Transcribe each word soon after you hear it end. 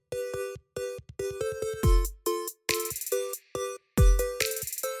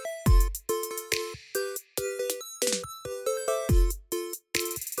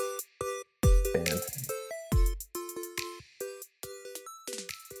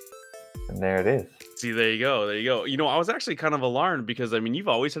And there it is. See, there you go. There you go. I was actually kind of alarmed because you've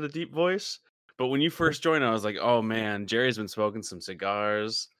always had a deep voice, but when you first joined, I was like, oh man, Jerry's been smoking some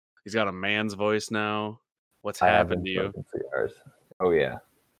cigars. He's got a man's voice now. What's I have happened been to you? smoking cigars. Oh yeah.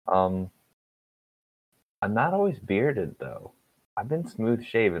 Um, I'm not always bearded though. I've been smooth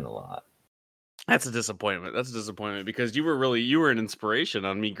shaven a lot. That's a disappointment. That's a disappointment because you were an inspiration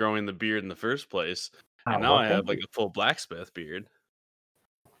on me growing the beard in the first place, and Oh now well, I have thank like you. a full blacksmith beard.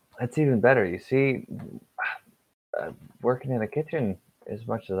 That's even better. You see, working in a kitchen as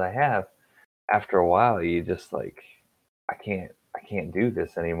much as I have, after a while, you just like, I can't do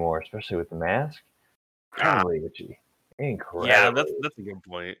this anymore, especially with the mask. Ah, Incredibly itchy. yeah, Incredibly. that's a good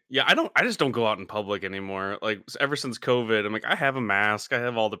point. Yeah, I just don't go out in public anymore. Like ever since COVID, I'm like I have a mask, I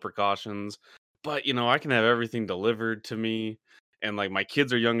have all the precautions, but I can have everything delivered to me. And like my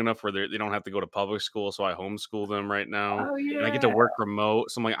kids are young enough where they don't have to go to public school, so I homeschool them right now, Oh and I get to yeah, work remote.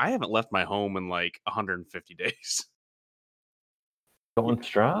 So I'm like, I haven't left my home in like 150 days. Y- going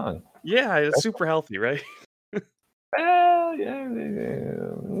strong. Yeah, it's That's, super healthy, right? well, yeah,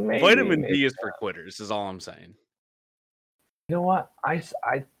 maybe, Vitamin maybe. D is for quitters, is all I'm saying. You know what? I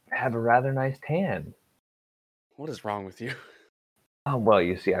have a rather nice tan. What is wrong with you? Oh, well,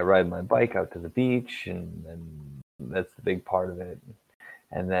 you see, I ride my bike out to the beach, and that's the big part of it.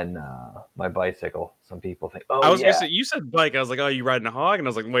 And then my bicycle. Some people think, I oh was gonna yeah, say you said bike. I was like, "Oh, you riding a hog?" And I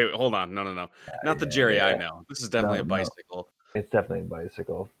was like, "Wait, hold on, no, no, no, not the yeah, Jerry I yeah. know. This is No, definitely a no, bicycle. it's definitely a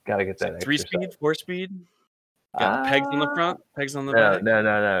bicycle. Got to get It's like that three exercise. speed, 4 speed. Got pegs on the Ah, front, pegs on the no, back. no,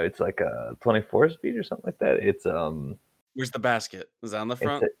 no, no. It's like a 24 speed or something like that. Where's the basket? Is that on the It's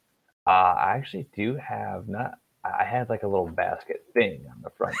front? a, I actually do have not. I had like a little basket thing on the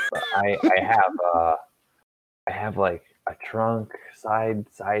front, but I have like a trunk,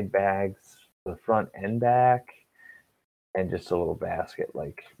 side bags, the front and back, and just a little basket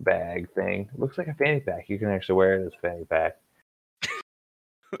like bag thing. Looks like a fanny pack. You can actually wear it as a fanny pack.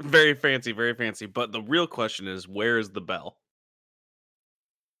 Very fancy, very fancy. But the real question is, where is the bell?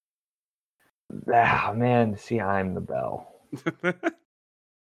 Ah man, see, I'm the bell. Do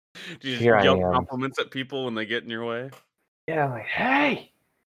you just Here I yell am. compliments at people when they get in your way? Yeah, I'm like, hey,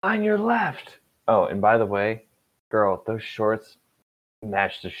 on your left. Oh, and by the way, girl, those shorts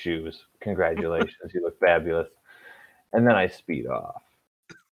match the shoes. Congratulations, you look fabulous. And then I speed off.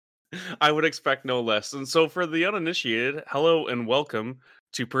 I would expect no less. And so, for the uninitiated, hello and welcome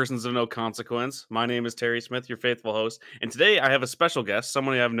to Persons of No Consequence. My name is Terry Smith, your faithful host. And today I have a special guest,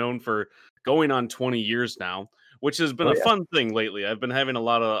 someone I've known for going on 20 years now, which has been Oh a yeah, fun thing lately. I've been having a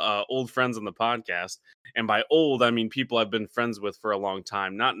lot of old friends on the podcast. And by old, I mean people I've been friends with for a long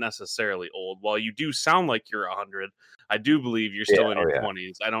time, not necessarily old. While you do sound like you're 100, I do believe you're yeah, still in oh your yeah.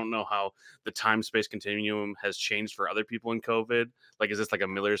 20s. I don't know how the time space continuum has changed for other people in COVID. Like, is this like a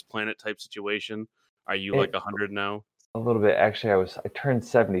Miller's Planet type situation? Are you like It 100 now? a little bit. Actually, I turned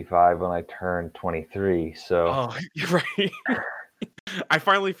 75 when I turned 23. So Oh, you're right. I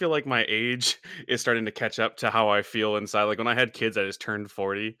finally feel like my age is starting to catch up to how I feel inside. Like when I had kids, I just turned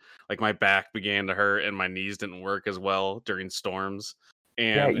 40. Like my back began to hurt and my knees didn't work as well during storms.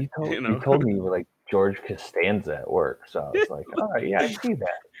 yeah, And, you told me you were like George Costanza at work. So I was like, all right, yeah, I see that.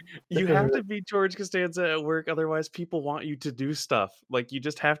 you This is have re- to be George Costanza at work, otherwise people want you to do stuff. Like you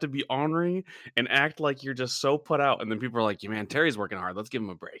just have to be ornery and act like you're just so put out, and then people are like, "Yeah, man, Terry's working hard. Let's give him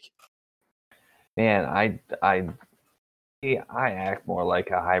a break." man. I act more like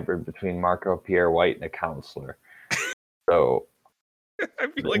a hybrid between Marco Pierre White and a counselor. So I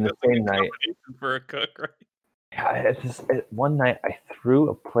feel in like the that's a good same night, combination for a cook, right? one night I threw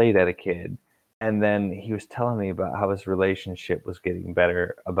a plate at a kid, and then he was telling me about how his relationship was getting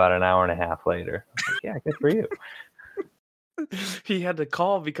better about an hour and a half later. I was like, yeah, good for you. He had to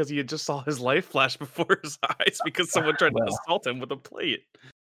call because he had just saw his life flash before his eyes because someone tried to Well, assault him with a plate.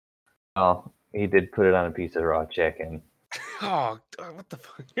 oh, he did put it on a piece of raw chicken. Oh, what the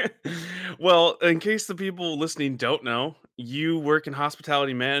fuck? Well, in case the people listening don't know, you work in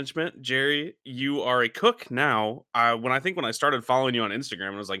hospitality management. Jerry, you are a cook now. When I started following you on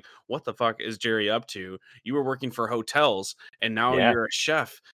Instagram, I was like, what the fuck is Jerry up to? You were working for hotels and now Yeah, you're a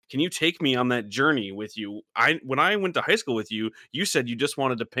chef. Can you take me on that journey with you? When I went to high school with you, you said you just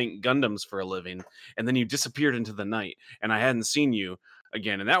wanted to paint Gundams for a living, and then you disappeared into the night, and I hadn't seen you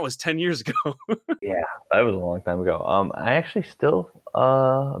again, and that was 10 years ago. yeah, that was a long time ago. I actually still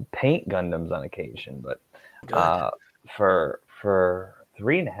paint Gundams on occasion, but Good. uh, for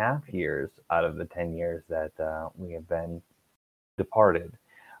 3.5 years out of the 10 years that we have been departed,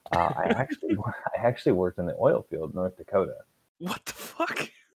 I actually I actually worked in the oil field, North Dakota. What the fuck?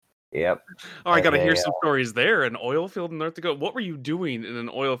 Yep. Oh, I And gotta hear they some stories there. An oil field in North Dakota. What were you doing in an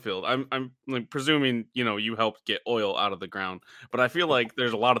oil field? I'm like presuming you helped get oil out of the ground, but I feel like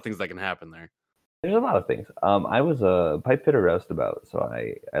there's a lot of things that can happen there. there's a lot of things. I was a pipe fitter roustabout, so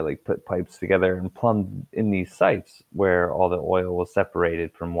I like put pipes together and plumbed in these sites where all the oil was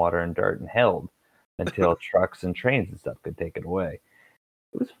separated from water and dirt and held until trucks and trains and stuff could take it away.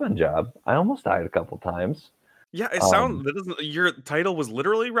 It was a fun job. I almost died a couple times. Yeah, it Um, sounds that doesn't your title was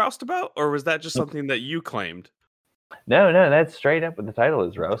literally roustabout, or was that just something that you claimed? no, that's straight up what the title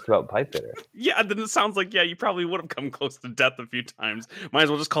is, roustabout pipe fitter. Yeah, then it sounds like you probably would have come close to death a few times. Might as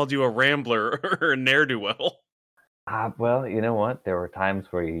well just called you a rambler or a ne'er do well. Well, you know what? There were times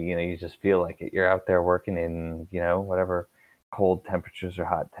where you just feel like it. You're out there working in, whatever cold temperatures or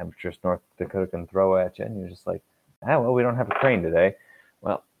hot temperatures North Dakota can throw at you, and you're just like, well, we don't have a crane today.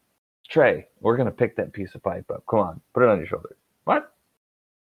 Well, Trey, we're gonna pick that piece of pipe up. Come on, put it on your shoulder. What?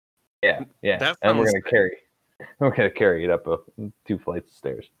 Yeah, That and sounds we're gonna carry it up 2 flights of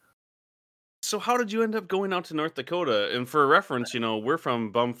stairs. So how did you end up going out to North Dakota? And for reference, we're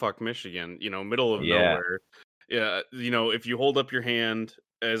from bumfuck Michigan, middle of Yeah, nowhere. Yeah, if you hold up your hand,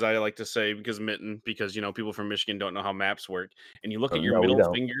 as I like to say, because people from Michigan don't know how maps work, and you look at your no, we middle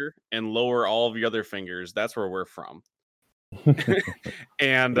don't. finger and lower all of your other fingers, that's where we're from.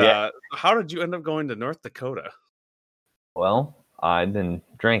 And Yeah, how did you end up going to North Dakota? well, I'd been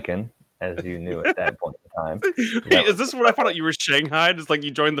drinking, as you knew at that point in time. That Wait, is was this what I found out you were Shanghai? It's like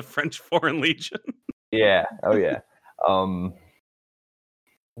you joined the French Foreign Legion. yeah, oh yeah. Um,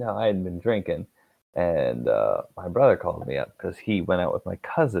 No, I hadn't been drinking, and my brother called me up because he went out with my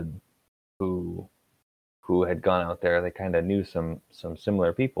cousin, who had gone out there. They kind of knew some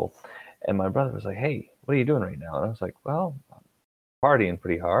similar people, and my brother was like, "Hey, what are you doing right now?" And I was like, "Well, I'm partying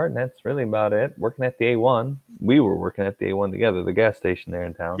pretty hard, and that's really about it. Working at the A1. We were working at the A1 together, the gas station there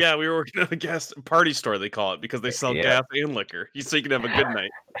in town. Yeah, we were working at a gas party store, they call it, because they sell Yeah, gas and liquor. So you can have a good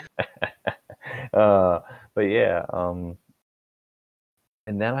night. uh, but yeah,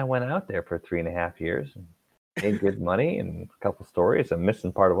 and then I went out there for 3.5 years and made good money and a couple stories. I'm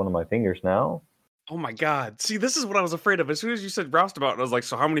missing part of one of my fingers now. Oh my god. See, this is what I was afraid of. As soon as you said roustabout, I was like,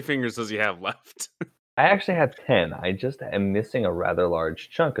 so how many fingers does he have left? I actually have 10. I just am missing a rather large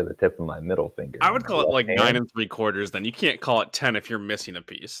chunk of the tip of my middle finger I on would my call it left like nine hand. and three quarters then. You can't call it 10 if you're missing a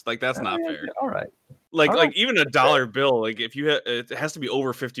piece. Like that's Oh, not yeah, fair. all right. Like All like right. even a That's fair. dollar bill, like if it has to be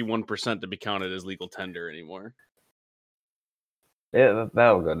over 51% to be counted as legal tender anymore. Yeah,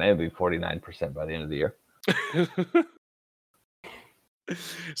 that'll go. That'll be 49% by the end of the year.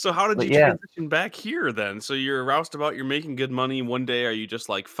 So how did But you yeah, transition back here then? So you're roustabout, you're making good money. One day, are you just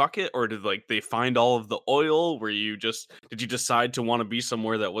like fuck it, or did like they find all of the oil? Did you decide to want to be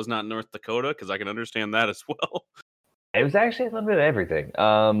somewhere that was not North Dakota? Because I can understand that as well. it was actually a little bit of everything.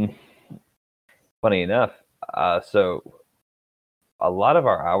 Funny enough, so a lot of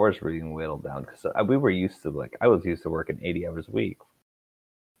our hours were being whittled down because we were used to I was used to working 80 hours a week.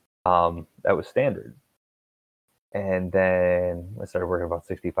 That was standard. And then I started working about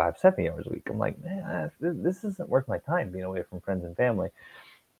 65, 70 hours a week. I'm like, man, this isn't worth my time being away from friends and family.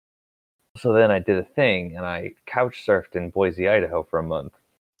 So then I did a thing and I couch surfed in Boise, Idaho for a month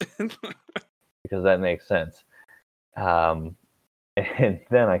because that makes sense. Um, and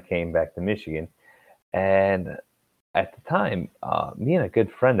then I came back to Michigan. And at the time, me and a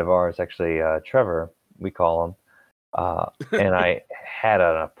good friend of ours, actually, Trevor, we call him, and I had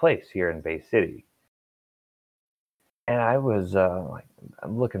a place here in Bay City. And I was like,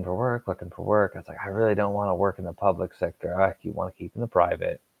 I'm looking for work, looking for work. I was like, I really don't want to work in the public sector. I want to keep in the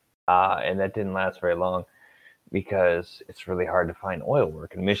private. And that didn't last very long because it's really hard to find oil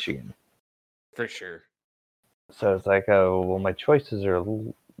work in Michigan. For sure. So it's like, oh, well, my choices are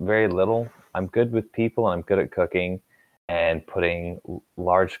very little. I'm good with people and I'm good at cooking and putting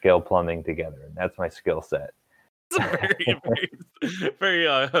large scale plumbing together. And that's my skill set. It's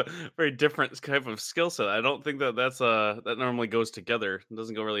a very different type of skill set. I don't think that normally goes together. It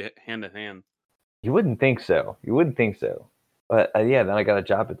doesn't go really hand in hand. You wouldn't think so. You wouldn't think so. But yeah, then I got a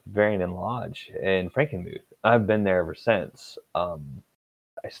job at the Varian Lodge in Frankenmuth. I've been there ever since.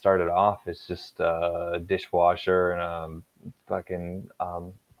 I started off as just a dishwasher and fucking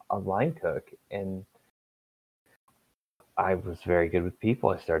a line cook, and I was very good with people.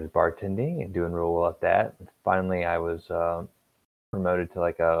 I started bartending and doing real well at that. And finally, I was promoted to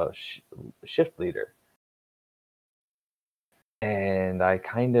like a shift leader, and I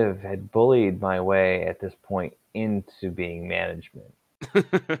kind of had bullied my way at this point into being management. I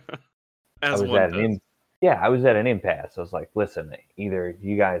As was one at an does. yeah, I was at an impasse. I was like, listen, either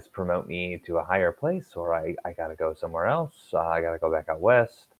you guys promote me to a higher place or I got to go somewhere else. I got to go back out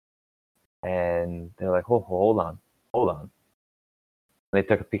west. And they're like, hold on, hold on. They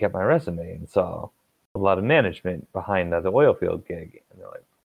took a peek at my resume and saw a lot of management behind the oil field gig. And they're like,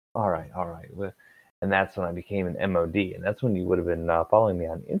 all right, all right. And that's when I became an MOD. And that's when you would have been following me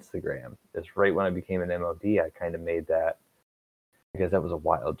on Instagram. It's right when I became an MOD, I kind of made that because that was a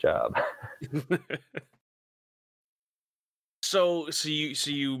wild job. So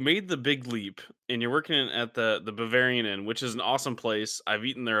you made the big leap, and you're working at the Bavarian Inn, which is an awesome place. I've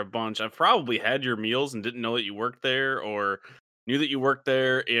eaten there a bunch. I've probably had your meals and didn't know that you worked there, or knew that you worked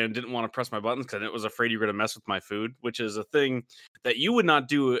there and didn't want to press my buttons because I was afraid you were going to mess with my food, which is a thing that you would not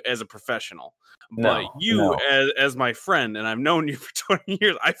do as a professional. But No, you, no. as my friend, and I've known you for 20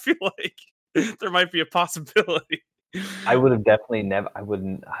 years, I feel like there might be a possibility. I would have definitely never, I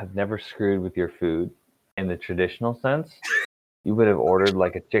wouldn't have never screwed with your food in the traditional sense. You would have ordered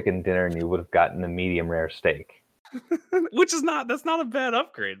like a chicken dinner and you would have gotten a medium rare steak. Which is that's not a bad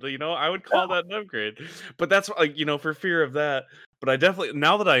upgrade. I would call No. that an upgrade. But that's like, for fear of that. But I definitely,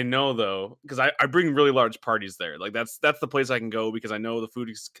 now that I know though, because I bring really large parties there. Like that's the place I can go because I know the food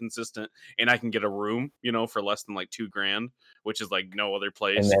is consistent and I can get a room, for less than like $2,000, which is like no other And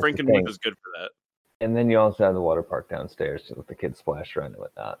place. that's the Frankenmuth thing. is good for that. And then you also have the water park downstairs with the kids splash around and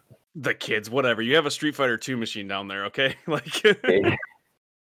whatnot. The kids, whatever. You have a Street Fighter 2 machine down there, okay? Like Okay.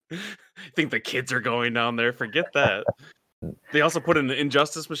 think the kids are going down there. Forget that. They also put in an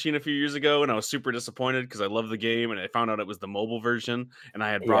Injustice machine a few years ago, and I was super disappointed because I love the game, and I found out it was the mobile version, and I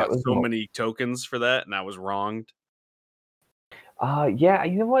had Yeah, it brought was so many tokens for that, and I was wronged. yeah,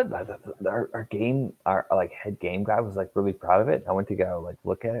 you know what? Our game, our like head game guy was like really proud of it. I went to go like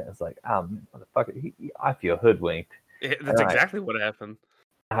look at it. I was like, motherfucker, I feel hoodwinked. That's And exactly what happened.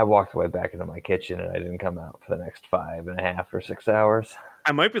 I walked away back into my kitchen and I didn't come out for the next 5.5 or 6 hours.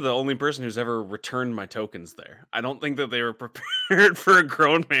 I might be the only person who's ever returned my tokens there. I don't think that they were prepared for a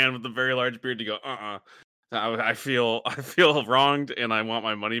grown man with a very large beard to go, I feel wronged and I want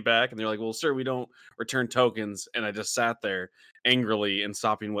my money back. And they're like, well, sir, we don't return tokens. And I just sat there angrily in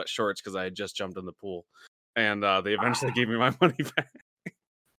sopping wet shorts because I had just jumped in the pool. And they eventually gave me my money back.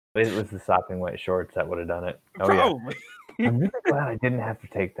 It was the sopping wet shorts that would have done it. Oh yeah. Probably. I'm really glad I didn't have to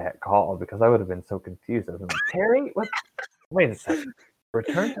take that call because I would have been so confused. I was like, Terry, what? Wait a second.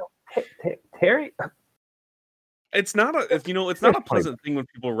 Return to Terry? It's not a pleasant thing when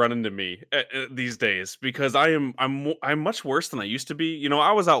people run into me these days because I'm much worse than I used to be.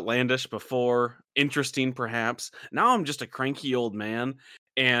 I was outlandish before, interesting perhaps. Now I'm just a cranky old man,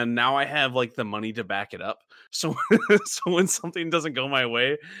 and now I have like the money to back it up. So so when something doesn't go my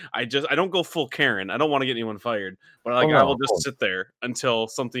way, I don't go full Karen. I don't want to get anyone fired, but Oh like I no. will just sit there until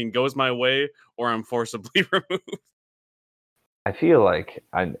something goes my way or I'm forcibly removed. I feel like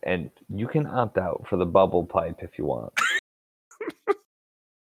and you can opt out for the bubble pipe if you want.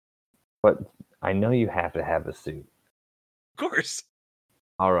 But I know you have to have a suit. Of course.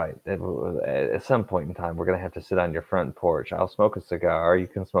 All right. At some point in time, we're gonna have to sit on your front porch. I'll smoke a cigar. You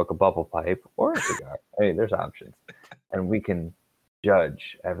can smoke a bubble pipe or a cigar. Hey, there's options, and we can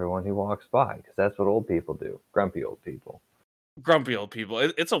judge everyone who walks by because that's what old people do. Grumpy old people. Grumpy old people.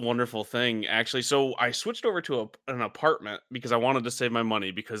 It's a wonderful thing, actually. So I switched over to an apartment because I wanted to save my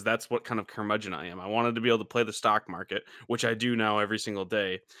money because that's what kind of curmudgeon I am. I wanted to be able to play the stock market, which I do now every single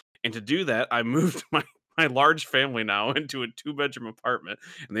day. And to do that, I moved my large family now into a 2-bedroom apartment,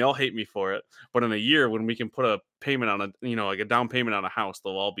 and they all hate me for it. But in a year, when we can put a payment on like a down payment on a house,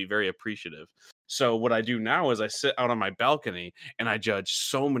 they'll all be very appreciative. So what I do now is I sit out on my balcony and I judge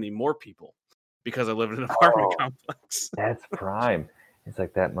so many more people because I live in an apartment Oh, complex. that's prime. It's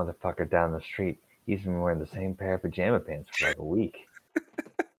like that motherfucker down the street. He's been wearing the same pair of pajama pants for like a week.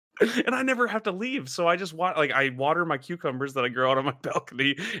 And I never have to leave. So I just I water my cucumbers that I grow out on my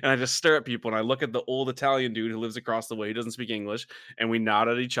balcony, and I just stare at people and I look at the old Italian dude who lives across the way. He doesn't speak English, and we nod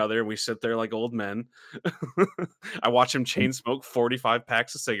at each other and we sit there like old men. I watch him chain smoke 45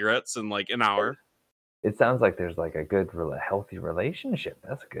 packs of cigarettes in like an hour. It sounds like there's like a good, healthy relationship.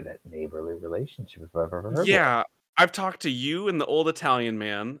 That's a good neighborly relationship if I've ever heard one. Yeah. I've talked to you and the old Italian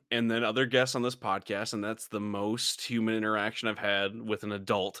man and then other guests on this podcast, and that's the most human interaction I've had with an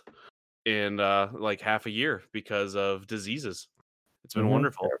adult in like half a year because of diseases. It's been Mm-hmm.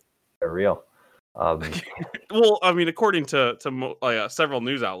 wonderful. They're real. Well, I mean, according to several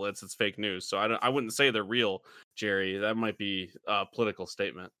news outlets, it's fake news. So I wouldn't say they're real, Jerry. That might be a political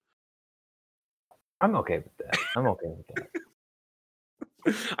statement. I'm okay with that. I'm okay with that.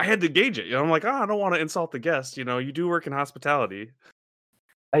 I had to gauge it. I'm like, I don't want to insult the guest. You do work in hospitality.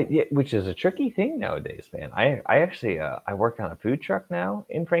 Yeah, which is a tricky thing nowadays, man. I actually I work on a food truck now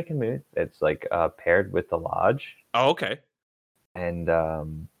in Frankenmuth. It's like paired with the lodge, Oh, okay. and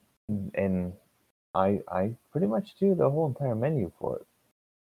and I pretty much do the whole entire menu for it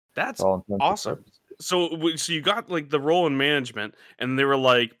That's for all intents and awesome. purposes. So you got like the role in management, and they were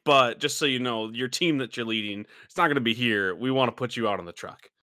like, "But just so you know, your team that you're leading, it's not going to be here. We want to put you out on the truck."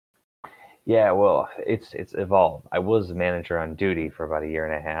 Yeah, well, it's evolved. I was a manager on duty for about a year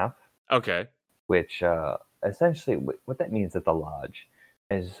and a half, Okay. which essentially what that means at the lodge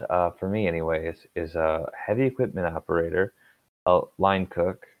is, for me anyways, is a heavy equipment operator, a line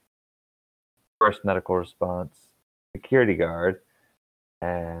cook, first medical response, security guard,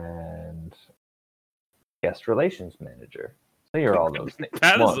 and guest relations manager. So you're all those things.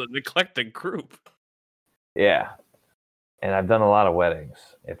 That is One, an eclectic group. yeah. And I've done a lot of weddings.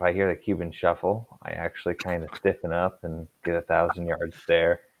 If I hear the Cuban shuffle, I actually kind of stiffen up and get 1,000 yard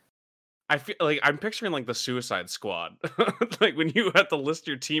stare. I feel like I'm picturing like the Suicide Squad. Like when you have to list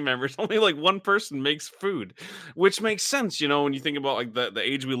your team members, only like one person makes food, which makes sense, when you think about like the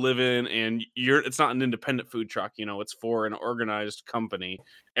age we live in, and it's not an independent food truck, it's for an organized company. Oh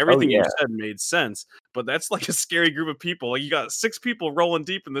Everything you yeah. said made sense, but that's like a scary group of people. Like you got six people rolling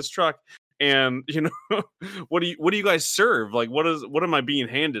deep in this truck, and what do you guys serve? Like what am I being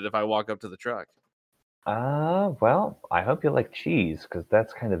handed if I walk up to the truck? Well, I hope you like cheese because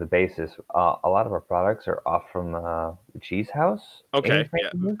that's kind of the basis. A lot of our products are off from the Cheese House in Okay, yeah,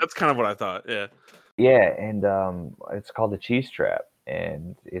 Frankenmuth. that's kind of what I thought. Yeah. Yeah, and it's called the Cheese Trap,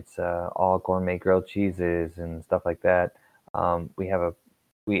 and it's all gourmet grilled cheeses and stuff like that.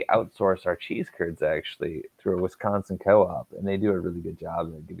 We outsource our cheese curds actually through a Wisconsin co-op, and they do a really good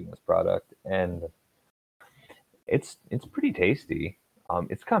job at giving us product, and it's pretty tasty.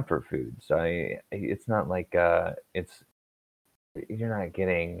 It's comfort food, so it's not like it's you're not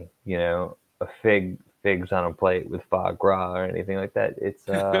getting a figs on a plate with foie gras or anything like that. It's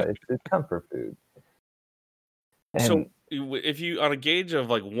comfort food. So, And if you on a gauge of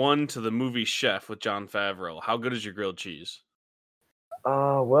like 1 to the movie Chef with Jon Favreau, how good is your grilled cheese?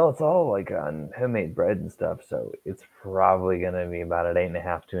 well, it's all like on homemade bread and stuff, so it's probably gonna be about an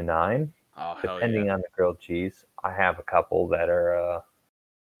 8.5 to a 9, Oh, hell yeah. depending on the grilled cheese. I have a couple that are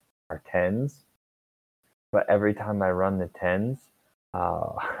tens, but every time I run the tens,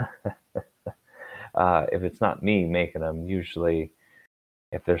 uh, if it's not me making them, usually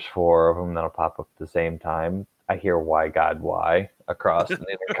if there's four of them that'll pop up at the same time, I hear "Why God Why" across the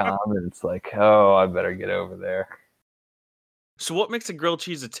intercom, and it's like, oh, I better get over there. So what makes a grilled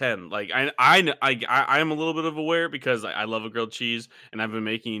cheese a 10? Like I am a little bit of aware because I love a grilled cheese, and I've been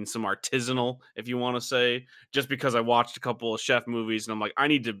making some artisanal, if you want to say, just because I watched a couple of chef movies and I'm like, I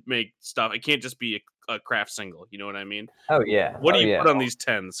need to make stuff. It can't just be a craft single. You know what I mean? Oh yeah, What oh do you yeah. put on these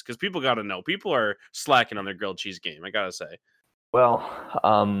tens? Because people got to know. People are slacking on their grilled cheese game. I gotta say. Well,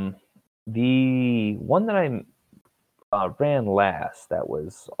 the one that I ran last, that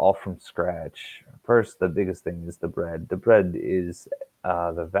was all from scratch. First, the biggest thing is the bread. The bread is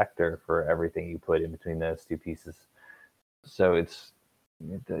the vector for everything you put in between those two pieces. So it's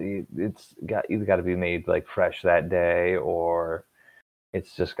got either got to be made like fresh that day, or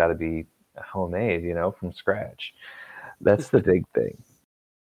it's just got to be homemade, from scratch. That's the big thing.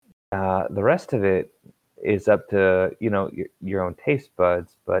 The rest of it is up to your own taste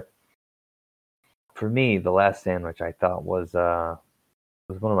buds. But for me, the last sandwich I thought was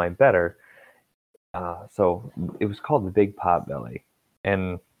one of my better. So it was called the Big Pot Belly,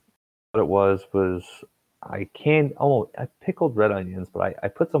 and what it was I pickled red onions, but I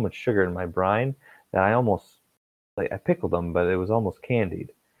put so much sugar in my brine that I almost like I pickled them, but it was almost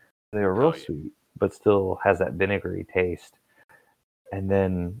candied. They were real Oh yeah. sweet, but still has that vinegary taste. And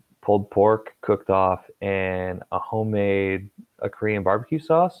then pulled pork cooked off and a Korean barbecue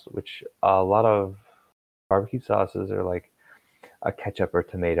sauce, which a lot of barbecue sauces are like a ketchup or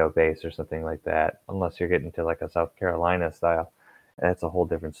tomato base or something like that, unless you're getting to like a South Carolina style. And that's a whole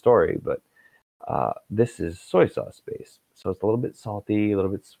different story. But this is soy sauce based, so it's a little bit salty, a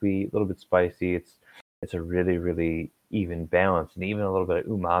little bit sweet, a little bit spicy. It's a really really even balance, and even a little bit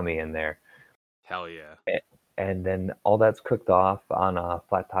of umami in there. Hell yeah. A- And then all that's cooked off on a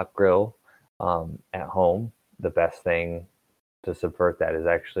flat top grill at home. The best thing to subvert that is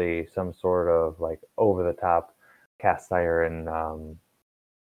actually some sort of like over the top cast iron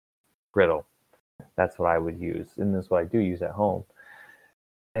griddle. That's what I would use, and that's what I do use at home.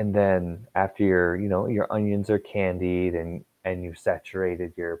 And then after your onions are candied and you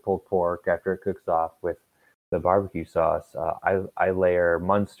saturated your pulled pork after it cooks off with the barbecue sauce, I layer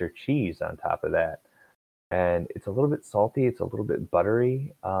Munster cheese on top of that, and it's a little bit salty, it's a little bit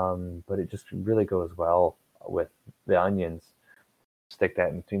buttery, but it just really goes well with the onions. Stick that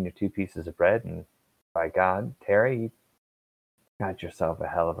in between your two pieces of bread, and by God, Terry, got yourself a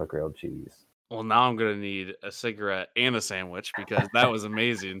hell of a grilled cheese. Well, now I'm gonna need a cigarette and a sandwich because that was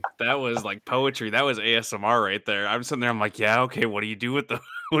amazing. That was like poetry. That was ASMR right there. I'm sitting there. I'm like, yeah, okay. What do you do with the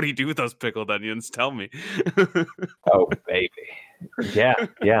What do you do with those pickled onions? Tell me. Oh, baby. Yeah,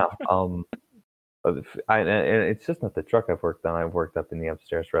 yeah. And it's just not the truck I've worked on. I've worked up in the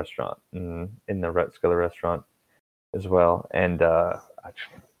upstairs restaurant, in the Skillet restaurant as well. And I've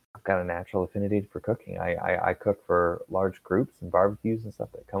got a natural affinity for cooking. I cook for large groups and barbecues and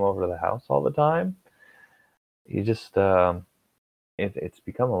stuff that come over to the house all the time. You just, it's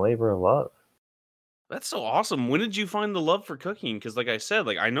become a labor of love. That's so awesome. When did you find the love for cooking? Because, like I said,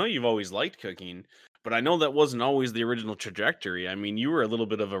 like I know you've always liked cooking, but I know that wasn't always the original trajectory. I mean, you were a little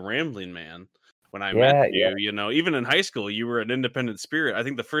bit of a rambling man when I met Yeah, yeah, you. You know, even in high school, you were an independent spirit. I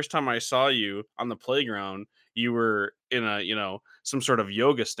think the first time I saw you on the playground, you were in a some sort of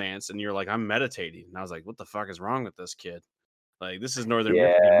yoga stance, and you're like, "I'm meditating," and I was like, "What the fuck is wrong with this kid? Like, this is Northern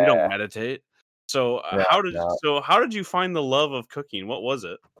Michigan. We don't yeah. meditate." So, No, no. how did you find the love of cooking? What was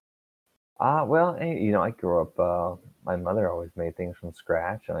it? Well, I grew up. My mother always made things from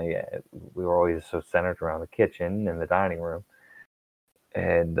scratch, and we were always so centered around the kitchen and the dining room,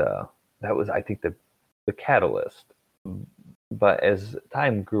 and that was, I think, the catalyst. But as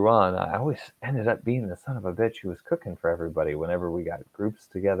time grew on, I always ended up being the son of a bitch who was cooking for everybody whenever we got groups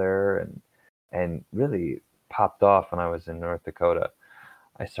together, and really popped off when I was in North Dakota.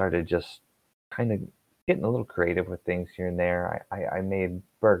 I started just kind of getting a little creative with things here and there. I made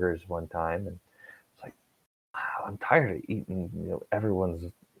burgers one time, and it's like, wow, I'm tired of eating,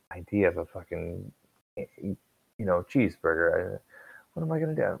 everyone's idea of a fucking, cheeseburger. What am I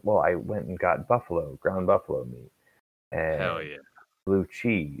gonna do? Well, I went and got ground buffalo meat, Hell and yeah! blue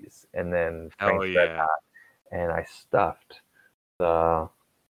cheese, and then Hell Frank's Red yeah! Hot, and I stuffed the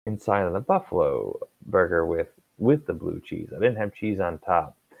inside of the buffalo burger with the blue cheese. I didn't have cheese on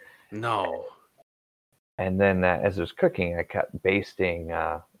top. No. And then as it was cooking, I kept basting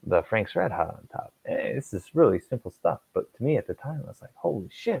the Frank's Red Hot on top. This is really simple stuff, but to me at the time, I was like, "Holy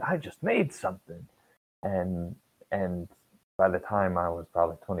shit! I just made something!" And and by the time I was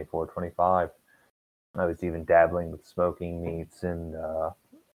probably 24, 25, I was even dabbling with smoking meats and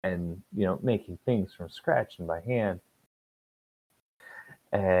making things from scratch and by hand.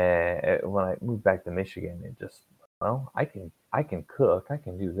 And when I moved back to Michigan, it just, well, I can cook, I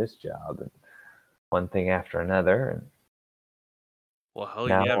can do this job, and one thing after another, and Well, hell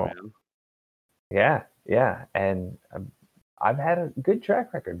yeah, now, man. yeah, yeah, and I've had a good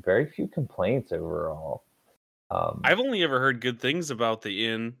track record, very few complaints overall. Um, I've only ever heard good things about the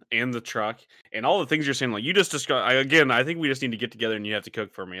inn and the truck and all the things you're saying. Like you just described, again, I think we just need to get together and you have to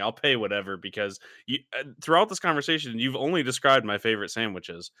cook for me. I'll pay whatever because throughout this conversation, you've only described my favorite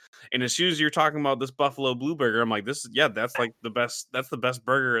sandwiches. And as soon as you're talking about this Buffalo Blue Burger, I'm like, that's like the best. That's the best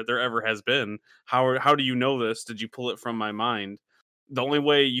burger there ever has been. How do you know this? Did you pull it from my mind? The only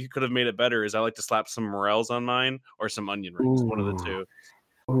way you could have made it better is I like to slap some morels on mine or some onion rings, one of the ooh, two.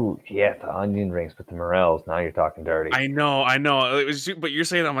 ooh, yeah, the onion rings with the morels. Now you're talking dirty. I know. It was but you're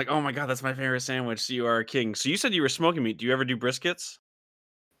saying I'm like, "Oh my god, that's my favorite sandwich. So you are a king." So you said you were smoking meat. Do you ever do briskets?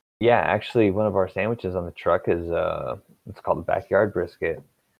 Yeah, actually, one of our sandwiches on the truck is it's called the backyard brisket.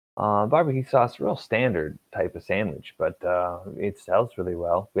 Barbecue sauce, real standard type of sandwich, but it sells really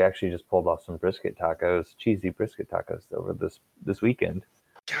well. We actually just pulled off some brisket tacos, cheesy brisket tacos over this weekend.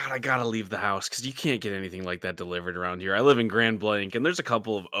 God, I gotta leave the house because you can't get anything like that delivered around here. I live in Grand Blanc, and there's a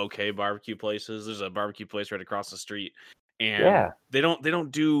couple of okay barbecue places. There's a barbecue place right across the street, and Yeah. they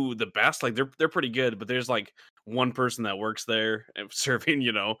don't do the best. Like they're pretty good, but there's like one person that works there and serving,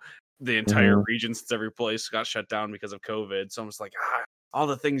 the entire Hmm. region since every place got shut down because of COVID. So I'm just like, all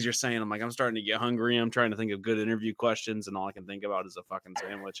the things you're saying. I'm like, I'm starting to get hungry. I'm trying to think of good interview questions, and all I can think about is a fucking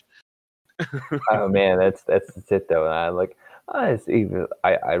sandwich. Oh man, that's it though. And I like, it's even,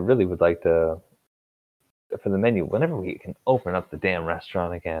 I really would like to, for the menu, whenever we can open up the damn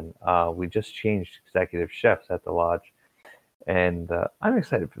restaurant again. We just changed executive chefs at the lodge, and I'm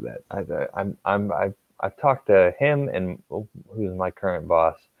excited for that. I've talked to him and who's my current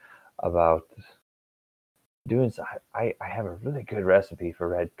boss about doing. I have a really good recipe for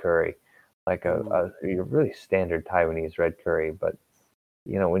red curry, like Ooh. a really standard Taiwanese red curry, but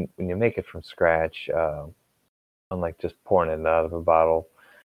when you make it from scratch, unlike just pouring it out of a bottle,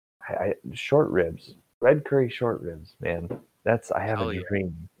 short ribs, red curry short ribs, man. I have a Hell yeah.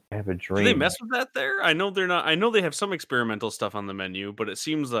 dream. I have a Do they dream. mess with that there? I know they're not. I know they have some experimental stuff on the menu, but it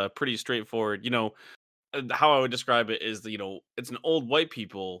seems pretty straightforward. How I would describe it is that it's an old white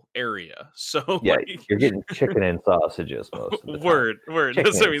people area. So Yeah, like, you're getting chicken and sausages most of the time. word. Chicken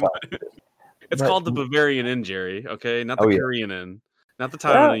That's I and mean, sausages. It's But called the Bavarian Inn, Jerry. Okay, not the oh yeah, Korean Inn, not the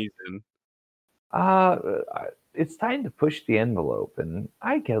well, Taiwanese Inn. uh, it's time to push the envelope, and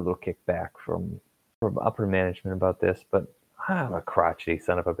I get a little kickback from upper management about this, but I'm a crotchety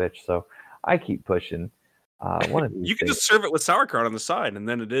son of a bitch, so I keep pushing. One of these You can days. just serve it with sauerkraut on the side, and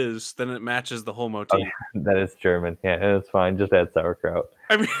then it matches the whole Oh, motif. that is German. Yeah, it's fine. Just add sauerkraut.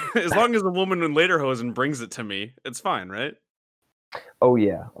 I mean, as long as the woman in lederhosen brings it to me, it's fine, right? Oh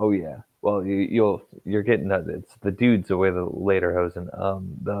yeah, oh yeah. Well, you're getting that. It's the dudes away the later hosen.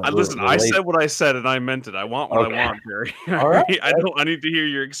 I listen. The I late. said what I said, and I meant it. I want what I Okay, want, Jerry. all right. I don't. I need to hear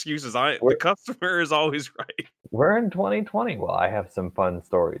your excuses. The We're customer is always right. we're in 2020. Well, I have some fun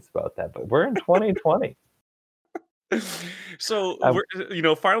stories about that, but we're in 2020. So I,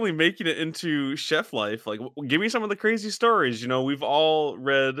 we're finally making it into chef life. Like, give me some of the crazy stories. We've all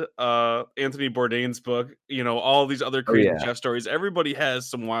read Anthony Bourdain's book. All these other oh crazy yeah, chef stories. Everybody has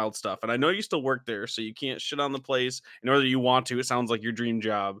some wild stuff, and I know you still work there, so you can't shit on the place. And whether you want to, it sounds like your dream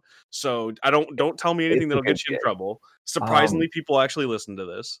job. So I don't tell me anything it's a that'll good get you in gig. trouble. Um, Surprisingly, people actually listen to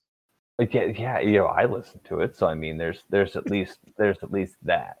this. yeah, yeah. I listen to it, so I mean, there's at least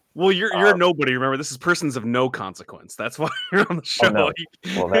that. Well, you're Um, nobody. Remember, this is persons of no consequence. That's why you're on the oh show. no.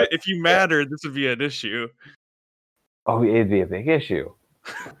 Well, that's If you yeah. matter, this would be an issue. Oh, it'd be a big issue.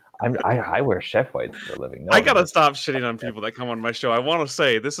 I wear chef whites for a living. No I one gotta knows. stop shitting on people that come on my show. I want to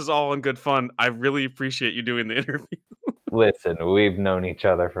say this is all in good fun. I really appreciate you doing the interview. Listen, we've known each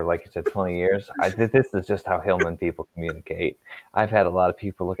other for, like you said, 20 years. This is just how Hillman people communicate. I've had a lot of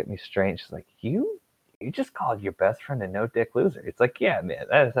people look at me strange. It's like, you just called your best friend a no dick loser. It's like, yeah, man,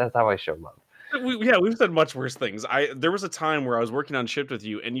 that's how I show love. We've said much worse things. There was a time where I was working on shift with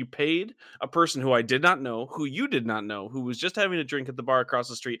you, and you paid a person who I did not know, who you did not know, who was just having a drink at the bar across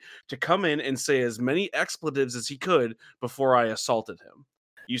the street, to come in and say as many expletives as he could before I assaulted him.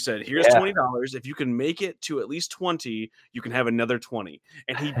 You said, "Here's Yeah. $20. If you can make it to at least 20, you can have another 20."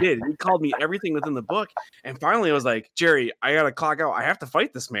 And he did. He called me everything within the book. And finally, I was like, "Jerry, I gotta clock out. I have to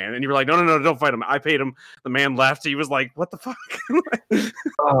fight this man." And you were like, "No, don't fight him. I paid him." The man laughed. He was like, "What the fuck?"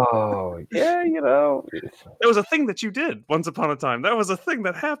 Oh, yeah, It was a thing that you did once upon a time. That was a thing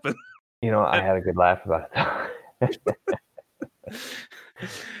that happened. I had a good laugh about it.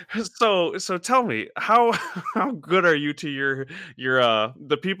 So tell me, how good are you to your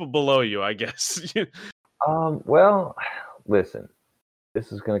the people below you, I guess? Well, listen,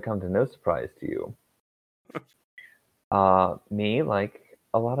 this is going to come to no surprise to you. Me, like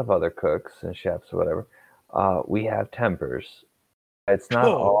a lot of other cooks and chefs or whatever, we have tempers. It's not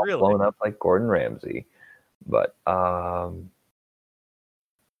Oh, all really? blown up like Gordon Ramsay, but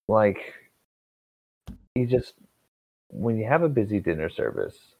like you just when you have a busy dinner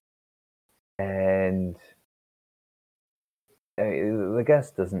service and the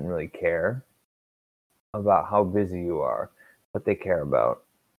guest doesn't really care about how busy you are. What they care about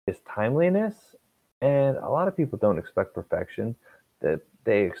is timeliness, and a lot of people don't expect perfection. That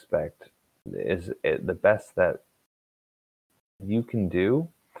they expect is the best that you can do,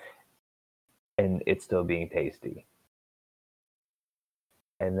 and it's still being tasty.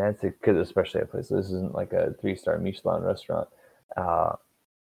 And that's because especially at place. This isn't like a 3-star Michelin restaurant, uh,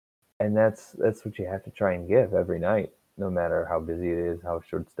 and that's what you have to try and give every night, no matter how busy it is, how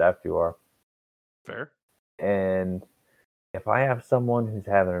short-staffed you are. Fair. And if I have someone who's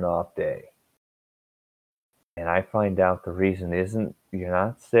having an off day, and I find out the reason isn't you're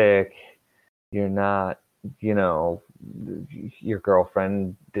not sick, you're not, you know, your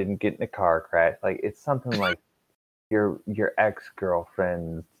girlfriend didn't get in a car crash, like it's something like your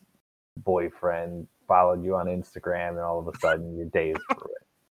ex-girlfriend's boyfriend followed you on Instagram and all of a sudden your day is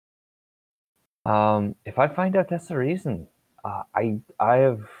ruined. If I find out that's the reason, I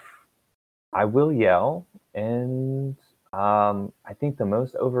will yell, and I think the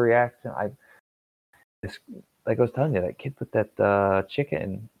most overreaction is like I was telling you, that kid put that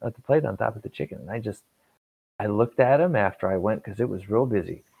chicken at the plate on top of the chicken, and I looked at him after I went because it was real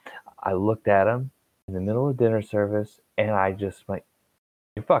busy. I looked at him in the middle of dinner service, and I just went,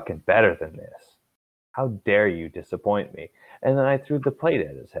 "You're fucking better than this. How dare you disappoint me?" And then I threw the plate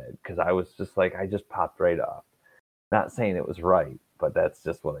at his head because I was just like, I just popped right off. Not saying it was right, but that's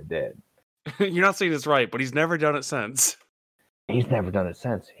just what I did. You're not saying it's right, but he's never done it since. He's never done it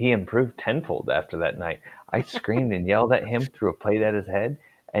since. He improved tenfold after that night. I screamed and yelled at him, threw a plate at his head,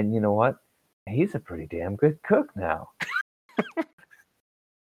 and you know what? He's a pretty damn good cook now.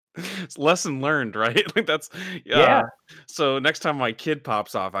 It's lesson learned, right? Like that's Yeah, so next time my kid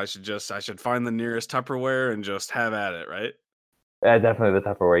pops off, I should find the nearest Tupperware and just have at it, right? definitely the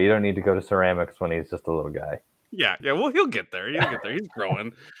Tupperware. You don't need to go to ceramics when he's just a little guy. Yeah. Well, he'll get there. He'll get there. He's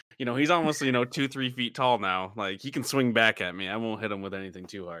growing. He's almost 2-3 feet tall now. Like he can swing back at me. I won't hit him with anything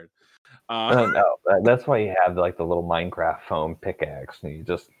too hard. No, that's why you have like the little Minecraft foam pickaxe, and you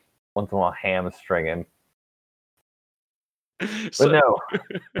just once in a while hamstring him. But So no,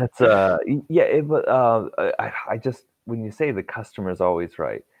 that's yeah. But I just when you say the customer's always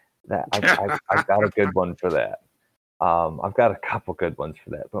right, that I've got a good one for that. I've got a couple good ones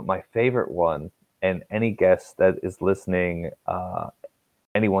for that, but my favorite one, and any guest that is listening,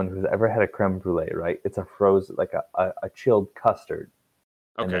 anyone who's ever had a creme brulee, right? It's a frozen, like a chilled custard,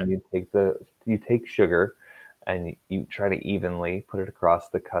 and okay. then you take sugar, and you try to evenly put it across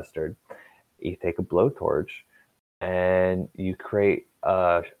the custard. You take a blowtorch, and you create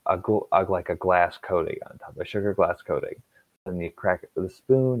like a glass coating on top, a sugar glass coating. And you crack it with a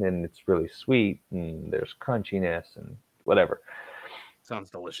spoon, and it's really sweet, and there's crunchiness and whatever. Sounds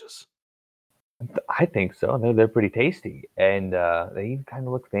delicious. I think so. They're pretty tasty, and they kind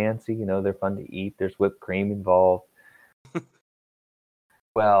of look fancy. They're fun to eat. There's whipped cream involved.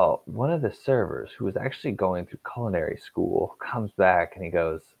 Well, one of the servers who was actually going through culinary school comes back and he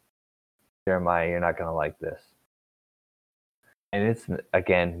goes, "Jeremiah, you're not gonna like this." And it's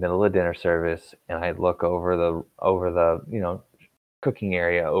again middle of dinner service, and I look over the cooking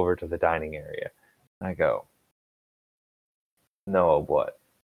area over to the dining area, and I go, "No, what?"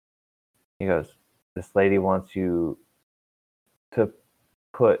 He goes, "This lady wants you to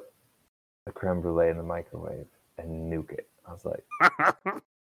put the creme brulee in the microwave and nuke it." I was like,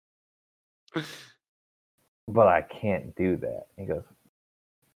 "But I can't do that." He goes,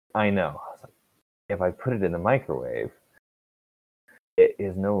 "I know." I was like, "If I put it in the microwave, it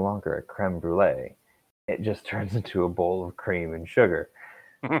is no longer a creme brulee. It just turns into a bowl of cream and sugar.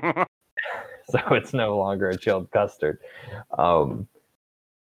 So it's no longer a chilled custard." And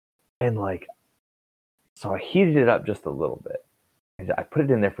like, so I heated it up just a little bit. I put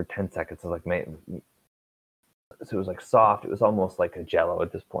it in there for 10 seconds. I was like, man, so it was like soft. It was almost like a jello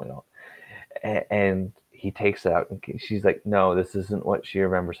at this point. And he takes it out, and she's like, "No, this isn't what she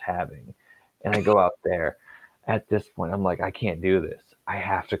remembers having." And I go out there. At this point, I'm like, I can't do this. I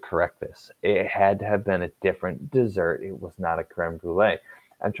have to correct this. It had to have been a different dessert. It was not a creme brulee.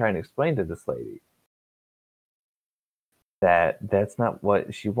 I'm trying to explain to this lady that that's not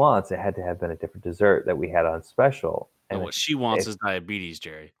what she wants. It had to have been a different dessert that we had on special. No, And what she wants is diabetes,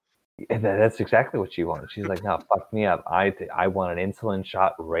 Jerry. that's exactly what she wanted. She's like, "No, fuck me up. I want an insulin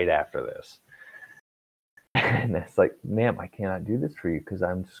shot right after this." And it's like, "Ma'am, I cannot do this for you because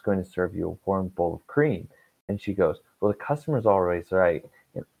I'm just going to serve you a warm bowl of cream." And she goes, "Well, the customer's always right.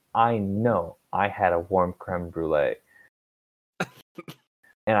 And I know I had a warm creme brulee."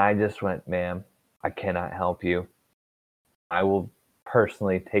 And I just went, "Ma'am, I cannot help you. I will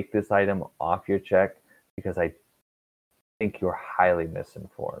personally take this item off your check because I think you're highly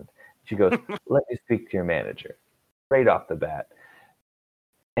misinformed." She goes, "Let me speak to your manager." Right off the bat.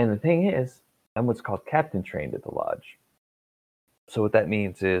 And the thing is, I'm what's called captain trained at the lodge. So what that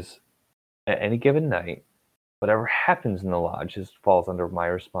means is, at any given night, whatever happens in the lodge falls under my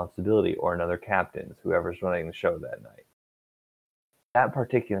responsibility or another captain's, whoever's running the show that night. That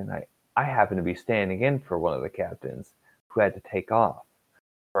particular night, I happened to be standing in for one of the captains who had to take off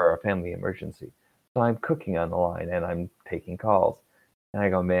for a family emergency. So I'm cooking on the line and I'm taking calls. And I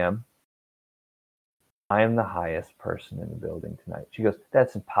go, "Ma'am, I am the highest person in the building tonight." She goes,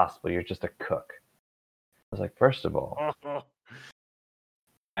 "That's impossible. You're just a cook." I was like, "First of all,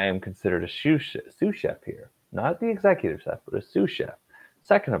 I am considered a sous chef here. Not the executive chef, but a sous chef.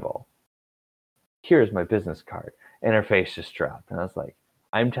 Second of all, here's my business card." And her face just dropped. And I was like,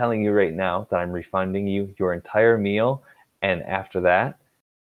 "I'm telling you right now that I'm refunding you your entire meal. And after that,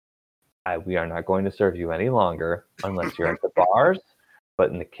 we are not going to serve you any longer unless you're at the bars.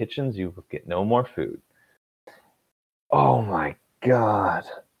 But in the kitchens, you will get no more food." Oh my God.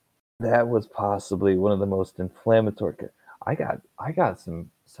 That was possibly one of the most inflammatory. I got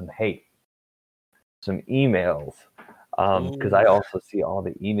some hate, some emails, because I Ooh. also see all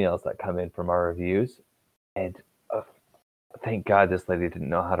the emails that come in from our reviews, and uh, thank God this lady didn't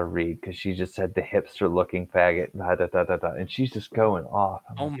know how to read because she just said the hipster looking faggot, da, da, da, da, da, and she's just going off.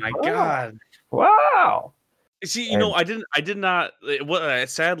 I'm Oh like, my wow, god. wow. See, And I did not.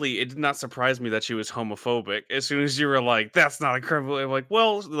 Sadly, it did not surprise me that she was homophobic. As soon as you were like, "That's not a creme brulee," I'm like,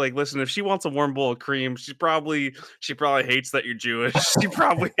 well, like, listen, if she wants a warm bowl of cream, she probably hates that you're Jewish. She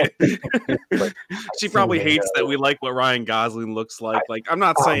probably like, she I've seen probably the hates that we nose. like what Ryan Gosling looks I, like. Like, I'm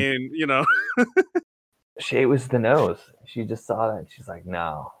not um, saying, it was the nose. She just saw that and she's like,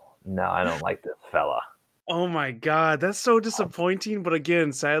 "No, no, I don't like this fella." Oh my god, that's so disappointing, but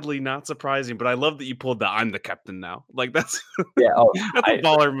again, sadly not surprising. But I love that you pulled the "I'm the captain now." Like that's Yeah. Oh, that's a I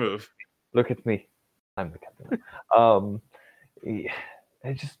baller move. look at me. I'm the captain now. Yeah,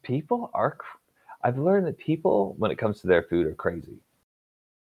 it's just people are. I've learned that people, when it comes to their food, are crazy.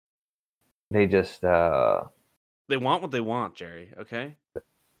 They just They want what they want, Jerry. Okay.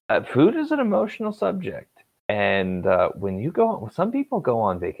 food is an emotional subject, and when you go, some people go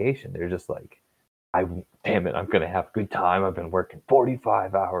on vacation. They're just like, I damn it, I'm gonna have a good time. I've been working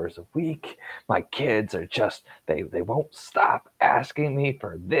 45 hours a week. My kids are just they won't stop asking me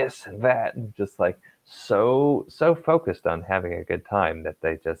for this and that, and just like so focused on having a good time that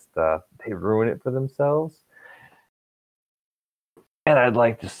they just they ruin it for themselves. And I'd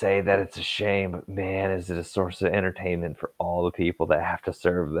like to say that it's a shame, but man, is it a source of entertainment for all the people that have to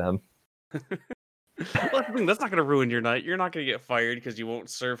serve them. Well, that's the thing. That's not gonna ruin your night. You're not gonna get fired because you won't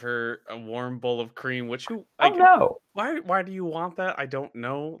serve her a warm bowl of cream. Which who Oh like? no. Why do you want that? I don't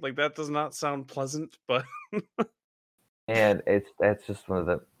know. Like that does not sound pleasant. But And it's that's just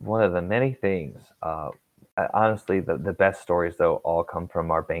one of the many things. Honestly, the best stories though all come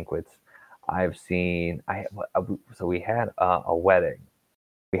from our banquets. I've seen. So we had a wedding.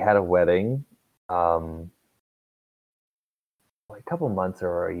 We had a wedding, um, like a couple months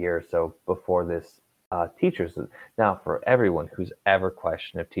or a year or so before this. Teachers. Now, for everyone who's ever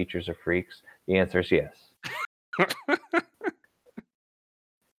questioned if teachers are freaks, the answer is yes.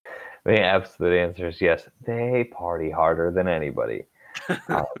 The absolute answer is yes. They party harder than anybody.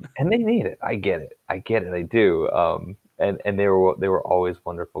 Um, and they need it. I get it. I get it. I do. And they were always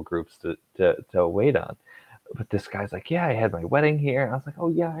wonderful groups to wait on. But this guy's like, yeah, I had my wedding here. And I was like, oh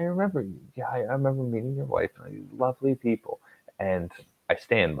yeah, I remember you. Yeah, I remember meeting your wife. Lovely people, and I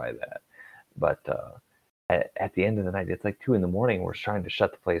stand by that. But at the end of the night, it's like 2 in the morning. We're trying to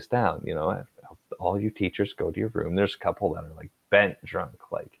shut the place down. All you teachers go to your room. There's a couple that are like bent drunk,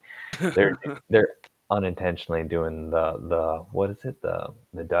 like they're unintentionally doing the what is it, the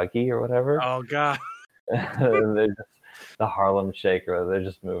Dougie or whatever. oh god, They're just the Harlem Shake, or they're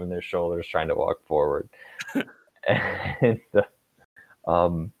just moving their shoulders trying to walk forward. And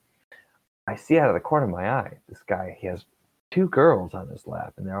um, I see out of the corner of my eye, this guy, he has two girls on his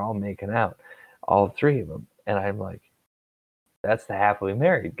lap, and they're all making out, all three of them. And I'm like, that's the happily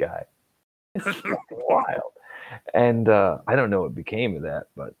married guy. It's fucking wild. And I don't know what became of that,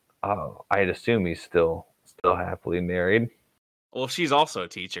 but I'd assume he's still happily married. well, she's also a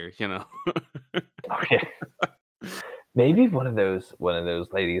teacher. Okay. Maybe one of those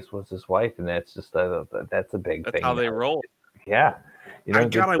ladies was his wife, and that's just that's a big That's thing how they now. roll. Yeah, I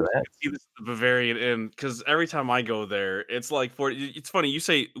good God, I for wish I that. could see this at the Bavarian Inn because every time I go there, it's like it's funny you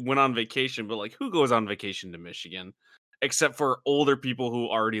say went on vacation, but like who goes on vacation to Michigan except for older people who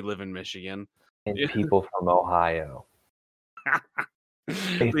already live in Michigan? And Yeah. people from Ohio, they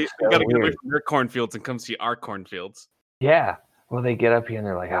it's they so got to get away weird. from their cornfields and come see our cornfields. Yeah, well, they get up here and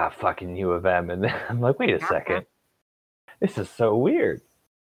they're like, fucking U of M, and then I'm like, wait a second, this is so weird.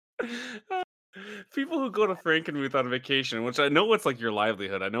 People who go to Frankenmuth on vacation, which I know it's like your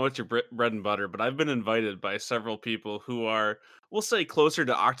livelihood, I know it's your bread and butter, but I've been invited by several people who are, we'll say, closer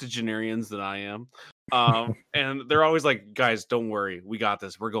to octogenarians than I am. And they're always like, guys, don't worry, we got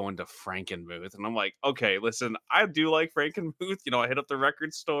this. We're going to Frankenmuth. And I'm like, okay, listen, I do like Frankenmuth. I hit up the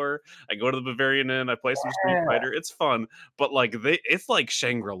record store, I go to the Bavarian Inn, I play some Street Yeah, Fighter. It's fun, but like it's like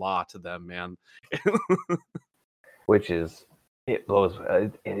Shangri-La to them, man. which is it blows.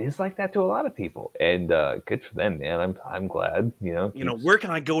 It is like that to a lot of people, and good for them, man. I'm glad. Keeps Where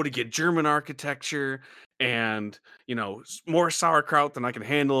can I go to get German architecture and, more sauerkraut than I can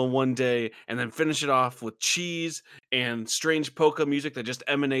handle in one day, and then finish it off with cheese and strange polka music that just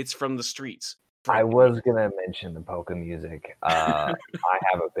emanates from the streets? I Frankenmuth. was gonna mention the polka music. I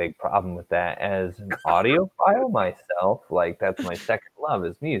have a big problem with that as an audiophile myself. Like that's my second love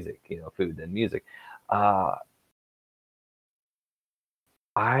is music. Food and music. Uh,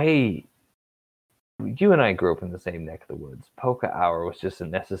 I, you and I grew up in the same neck of the woods. Polka hour was just a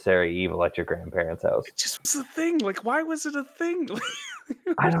necessary evil at your grandparents' house. It just was a thing. Like, why was it a thing?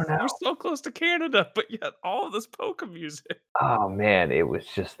 I don't We're know. so close to Canada, but yet all of this polka music. Oh man, it was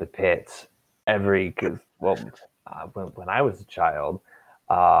just the pits. Cause well, when I was a child,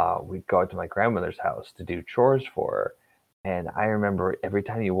 we'd go out to my grandmother's house to do chores for her, and I remember every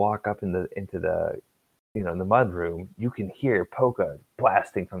time you walk up into the in the mud room, you can hear polka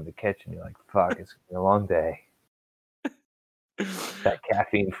blasting from the kitchen. You're like, "Fuck, it's gonna be a long day. That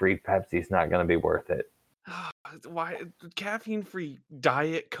caffeine-free Pepsi's not gonna be worth it." Why caffeine-free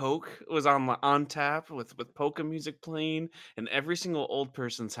Diet Coke was on tap with polka music playing in every single old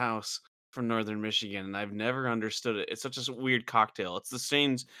person's house. from Northern Michigan, and I've never understood it. It's such a weird cocktail. It's the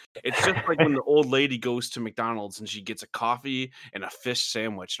same. It's just like when the old lady goes to McDonald's and she gets a coffee and a fish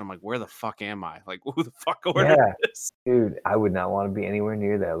sandwich, and I'm like, where the fuck am I? Like, who the fuck ordered Yeah, this? dude, I would not want to be anywhere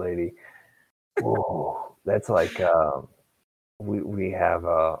near that lady. Whoa, that's like we have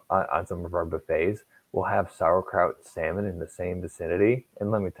on some of our buffets, we'll have sauerkraut and salmon in the same vicinity.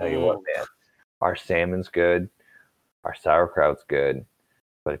 And let me tell you what, Mm. man, our salmon's good, our sauerkraut's good,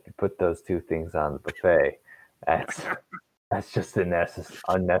 but if you put those two things on the buffet, that's that's just a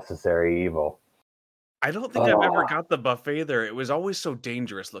unnecessary evil. I don't think I've ever Oh, got the buffet there. It was always so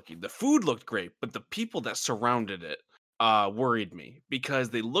dangerous looking. The food looked great, but the people that surrounded it worried me because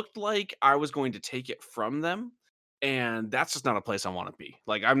they looked like I was going to take it from them, and that's just not a place I want to be.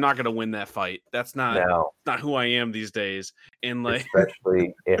 Like I'm not going to win that fight. That's no, not who I am these days. And like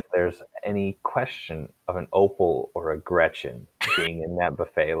especially if there's any question of an Opal or a Gretchen being in that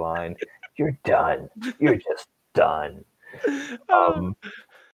buffet line, you're done. You're just done. uh, Um,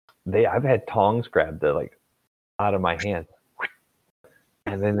 I've had tongs grabbed like out of my hand,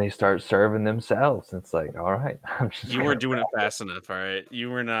 and then they start serving themselves. It's like, all right, I'm just you gonna. weren't doing it fast enough, all right? You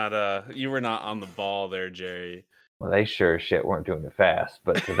were not on the ball there, Jerry. Well, they sure as shit weren't doing it fast,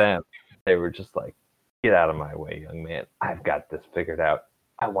 but to them, they were just like, get out of my way, young man. I've got this figured out.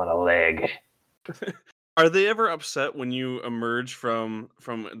 I want a leg. Are they ever upset when you emerge from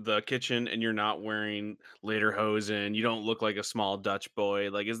the kitchen and you're not wearing lederhosen? You don't look like a small Dutch boy.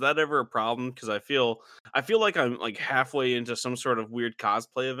 Like, is that ever a problem? Because I feel like I'm like halfway into some sort of weird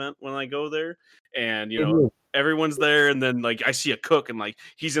cosplay event when I go there, and It is. everyone's there, and then like I see a cook and like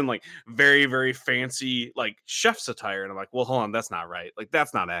he's in like very fancy like chef's attire, and I'm like, well, hold on, that's not right. Like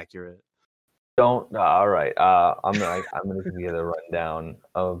that's not accurate. Don't. All right. I'm gonna give you the rundown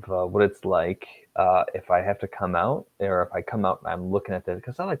of what it's like if I have to come out, or if I come out and I'm looking at the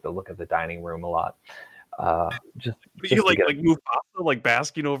because I like to look at the dining room a lot. Just You to get like Mufasa like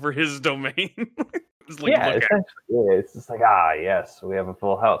basking over his domain, just like yeah, look at. essentially, yeah, it's just like yes, we have a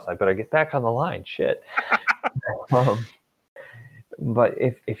full house. I better get back on the line. Shit. Um, but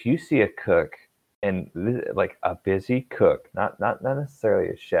if you see a cook and like a busy cook, not necessarily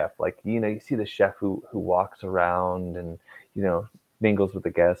a chef, like you see the chef who walks around and mingles with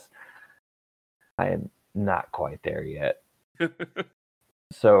the guests. I am not quite there yet.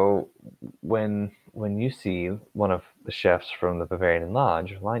 So when you see one of the chefs from the Bavarian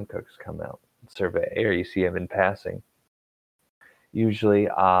Lodge or line cooks come out and survey, or you see him in passing, usually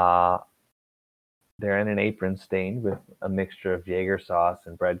they're in an apron stained with a mixture of Jaeger sauce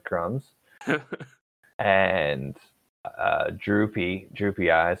and breadcrumbs and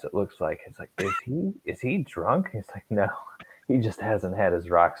droopy eyes. It looks like it's like is he drunk? He's like, no, he just hasn't had his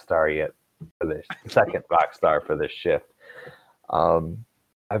rock star yet for this second rock star for this shift.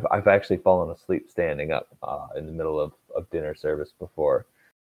 I've actually fallen asleep standing up in the middle of dinner service before.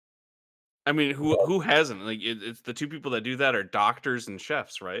 I mean, who hasn't? Like, it's the two people that do that are doctors and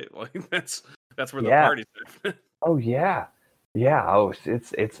chefs, right? Like, that's where the Yeah. party's at. Oh yeah. Yeah. Oh,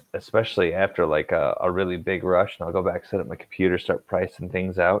 it's especially after like a really big rush, and I'll go back, sit at my computer, start pricing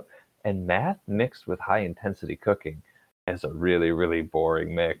things out. And math mixed with high intensity cooking is a really, really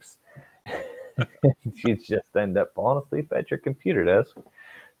boring mix. You just end up falling asleep at your computer desk.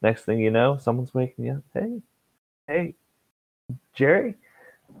 Next thing you know, someone's waking you up. Hey, Jerry,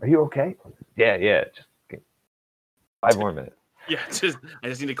 are you okay? Yeah. Just 5 more minutes. Yeah, I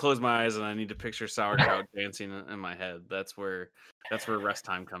just need to close my eyes and I need to picture sauerkraut dancing in my head. That's where rest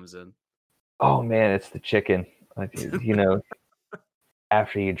time comes in. Oh man, it's the chicken. Like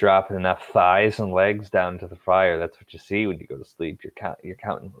after you drop enough thighs and legs down to the fryer, that's what you see when you go to sleep. You're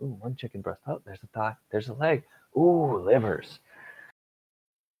counting. Ooh, one chicken breast. Oh, there's a thigh. There's a leg. Ooh, livers.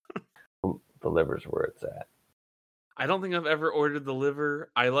 The liver's where it's at. I don't think I've ever ordered the liver.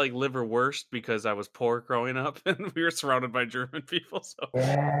 I like liverwurst because I was poor growing up and we were surrounded by German people. So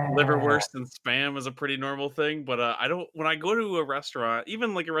Yeah. liverwurst and spam is a pretty normal thing. But I don't, when I go to a restaurant,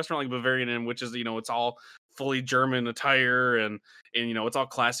 even like a restaurant like Bavarian Inn, which is, it's all fully German attire and, it's all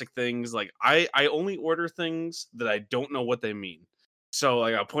classic things. Like I only order things that I don't know what they mean. So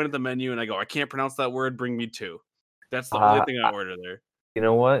like I point at the menu and I go, I can't pronounce that word. Bring me two. That's the only Uh, thing I order there. you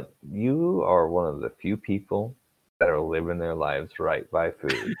know what? You are one of the few people that are living their lives right by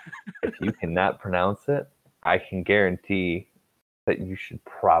food. If you cannot pronounce it, I can guarantee that you should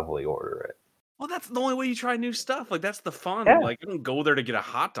probably order it. Well, that's the only way you try new stuff. Like that's the fun. Yeah. Like I don't go there to get a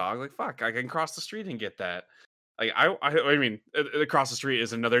hot dog. Like fuck, I can cross the street and get that. Like I mean, across the street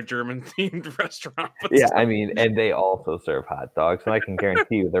is another German themed restaurant, but Yeah, I still. mean, and they also serve hot dogs, and I can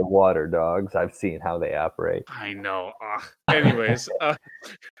guarantee you they're water dogs. I've seen how they operate. I know. Anyways,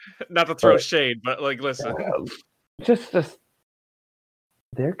 not to throw But shade, but like, listen, just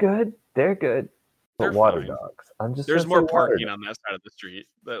they're good. They're good. But they're water fine. dogs. I'm just There's gonna say more water parking dogs. on that side of the street.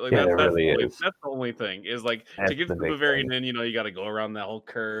 Yeah, there really is. That's the only thing is like to That's get the to the big Bavarian thing. Inn, you got to go around that whole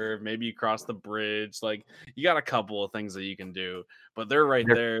curve. Maybe you cross the bridge. Like you got a couple of things that you can do, but they're right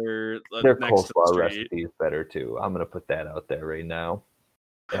Their there their next to the coleslaw street. recipe is better too. I'm gonna put that out there right now.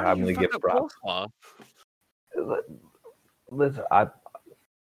 How And do I'm you gonna fuck give up props. coleslaw? Listen, I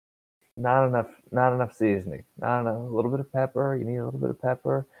not enough seasoning. Not enough. A little bit of pepper. You need a little bit of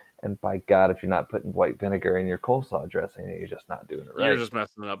pepper. And by God, if you're not putting white vinegar in your coleslaw dressing, you're just not doing it You're right. just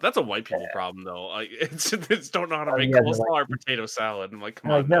messing it up. That's a white people problem, though. Like, it's don't know how to make Yeah, they're coleslaw or potato salad. I'm like, come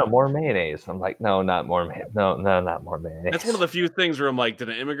they're like, on no, now. more mayonnaise. I'm like, no, not more no, no, not more That's one of mayonnaise. the few things where I'm like, did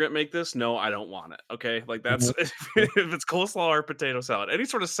an immigrant make this? No, I don't want it. Okay, like that's Mhm. if it's coleslaw or potato salad, any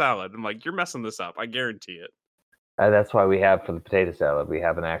sort of salad. I'm like, you're messing this up. I guarantee it. That's why we have for the potato salad, we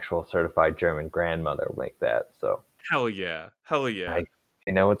have an actual certified German grandmother make that. So Hell yeah, hell yeah. I,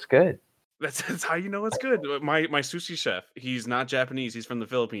 it's good. That's how you know it's good. My sushi chef, he's not Japanese. He's from the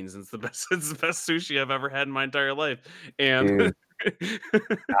Philippines. It's the best. It's the best sushi I've ever had in my entire life. And Dude,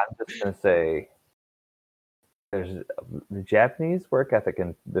 I'm just gonna say there's the Japanese work ethic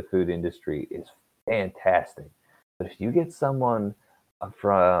in the food industry is fantastic. But if you get someone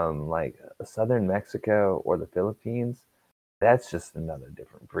from like southern Mexico or the Philippines, that's just another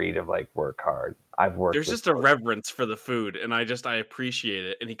different breed of like work hard. I've worked there's with just a both. reverence for the food, and I appreciate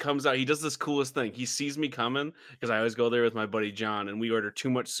it. And he comes out, he does this coolest thing. He sees me coming because I always go there with my buddy John, and we order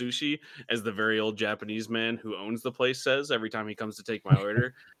too much sushi, as the very old Japanese man who owns the place says every time he comes to take my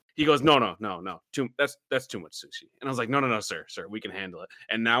order. He goes, no, no, no, no, that's too much sushi. And I was like, no, no, no, sir, we can handle it.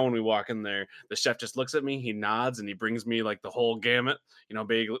 And now when we walk in there, the chef just looks at me, he nods, and he brings me like the whole gamut,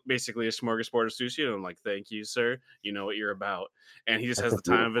 basically a smorgasbord of sushi. And I'm like, thank you, sir. You know what you're about. And he just That's has a the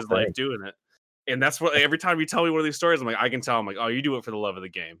time of beautiful his life thing. doing it. And that's what every time you tell me one of these stories, I'm like, I can tell. I'm like, oh, you do it for the love of the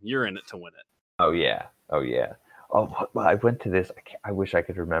game. You're in it to win it. Oh yeah. Oh yeah. Oh, well, I went to this. I wish I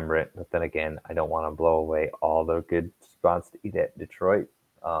could remember it, but then again, I don't want to blow away all the good spots to eat at Detroit.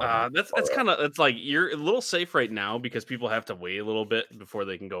 That's Or, kind of it's like you're a little safe right now because people have to wait a little bit before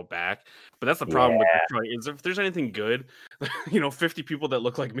they can go back. But that's the problem with yeah, Detroit is if there's anything good, 50 people that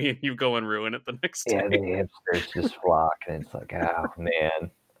look like me and you go and ruin it the next yeah, the day. hipsters just flock, and it's like, oh man,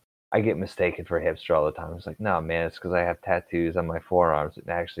 I get mistaken for a hipster all the time. It's like, no, man, it's because I have tattoos on my forearms. It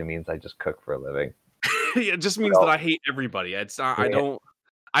actually means I just cook for a living. It just means that Well, I hate everybody. It's not, yeah,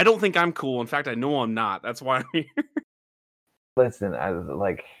 I don't think I'm cool. In fact, I know I'm not. That's why I'm here. listen, I was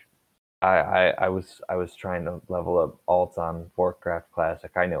like, I was trying to level up alts on Warcraft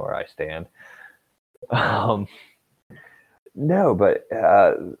Classic. I know where I stand. Um, no, but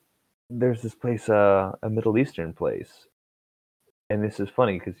there's this place, a Middle Eastern place, and this is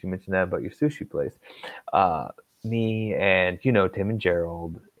funny because you mentioned that about your sushi place. Uh, Me and Tim and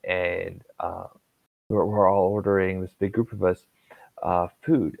Gerald, and we're all ordering this big group of us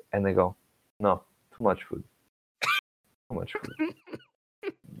food, and they go, "No, too much food, too much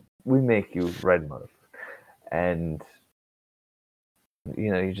food. We make you red mode." And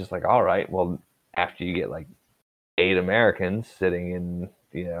you're just like, "All right, well." After you get like 8 Americans sitting in,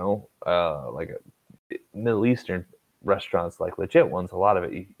 like a Middle Eastern restaurants, like legit ones, a lot of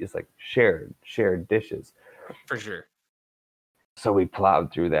it is like shared dishes. For sure. So we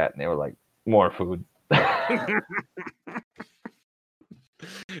plowed through that, and they were like, more food.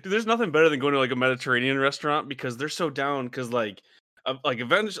 Dude, there's nothing better than going to like a Mediterranean restaurant because they're so down. Because like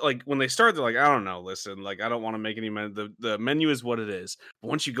eventually, like when they start, they're like, I don't know, listen, like I don't want to make any the menu is what it is. But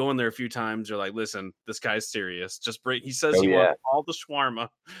once you go in there a few times, you're like, listen, this guy's serious. Just break. He says Oh he yeah, wants all the shawarma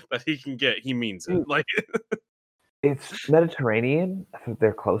that he can get. He means it. dude, Like, it's Mediterranean. I think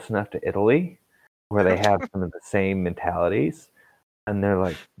they're close enough to Italy, where they have some of the same mentalities, and they're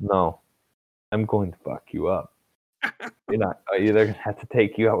like, no, I'm going to fuck you up. You're not. They're gonna have to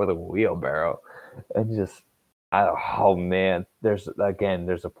take you out with a wheelbarrow, and just. Oh man, there's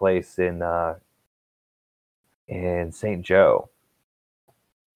a place in St. Joe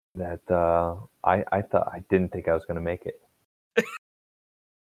that I thought I didn't think I was gonna make it.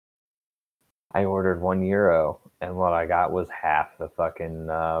 I ordered €1, and what I got was half the fucking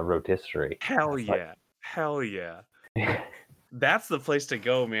rotisserie. hell It's like, yeah, hell yeah. That's the place to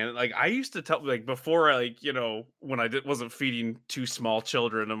go, man. Like I used to tell, like before, like when wasn't feeding two small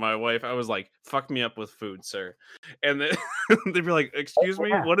children and my wife, I was like, "Fuck me up with food, sir," and then they'd be like, "Excuse me,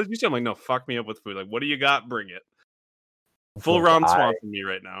 Yeah. what did you say?" I'm like, "No, fuck me up with food. Like, what do you got? Bring it." Full So round swamp for me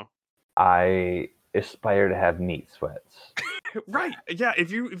right now. I aspire to have meat sweats. Right? Yeah.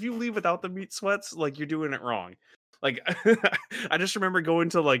 If you leave without the meat sweats, like you're doing it wrong. Like I just remember going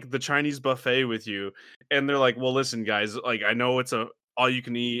to like the Chinese buffet with you, and they're like, "Well, listen, guys. Like I know it's a all you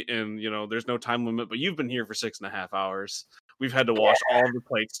can eat, and there's no time limit, but you've been here for 6.5 hours. We've had to Yeah, wash all the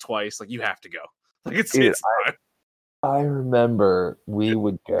plates twice. Like you have to go. Like it's dude, it's time." I remember we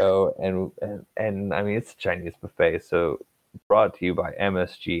would go and I mean it's a Chinese buffet, so brought to you by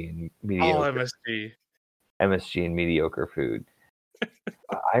MSG and All mediocre MSG. MSG and mediocre food.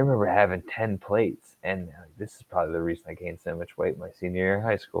 I remember having 10 plates, and this is probably the reason I gained so much weight my senior year of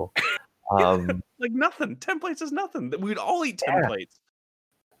high school. Yeah, Um, like nothing. 10 plates is nothing. We'd all eat 10 yeah, plates.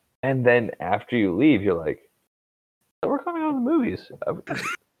 and then after you leave, you're like, "So we're coming out of the movies.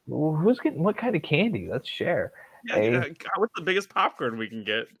 Who's getting what kind of candy? Let's share." Yeah, Hey, God, what's the biggest popcorn we can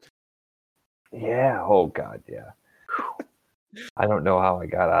get? yeah, oh God, yeah. I don't know how I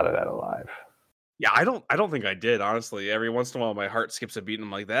got out of that alive. Yeah, I don't think I did, honestly. Every once in a while my heart skips a beat and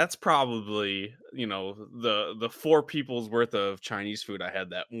I'm like, that's probably, the four people's worth of Chinese food I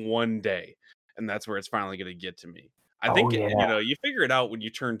had that one day. And that's where it's finally gonna get to me. I Oh think yeah. you figure it out when you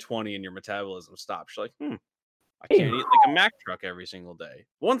turn 20 and your metabolism stops. You're like, I Hey, can't eat like a Mack truck every single day.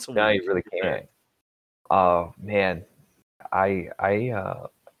 Once a now week. you really Sure. can't. Oh man, I I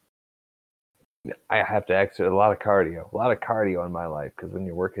have to exert a lot of cardio in my life because when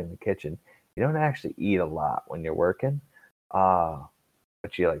you're working in the kitchen, you don't actually eat a lot when you're working, uh,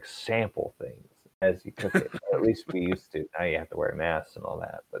 but you like sample things as you cook it. Or at least we used to. Now you have to wear masks and all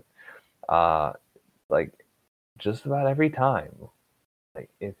that, but uh, like just about every time, like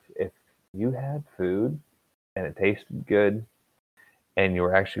if you had food and it tasted good, and you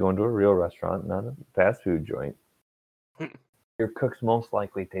were actually going to a real restaurant, not a fast food joint, your cook's most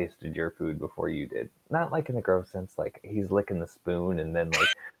likely tasted your food before you did. Not like in a gross sense, like he's licking the spoon and then like,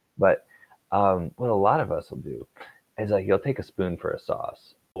 but what a lot of us will do is like you'll take a spoon for a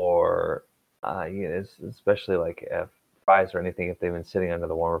sauce, or especially like if fries or anything, if they've been sitting under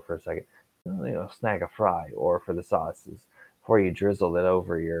the warmer for a second, snag a fry, or for the sauces. Before you drizzle it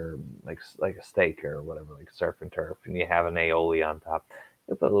over your like a steak or whatever, like surf and turf, and you have an aioli on top,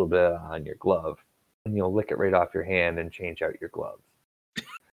 you'll put a little bit on your glove, and you'll lick it right off your hand and change out your gloves.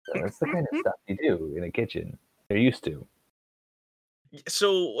 That's the kind of stuff you do in a kitchen. You're used to.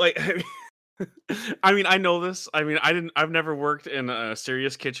 So like I mean, I know this. I mean, I've never worked in a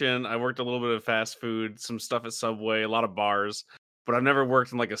serious kitchen. I worked a little bit of fast food, some stuff at Subway, a lot of bars, but I've never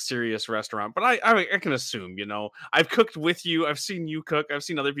worked in like a serious restaurant. But I can assume, I've cooked with you. I've seen you cook. I've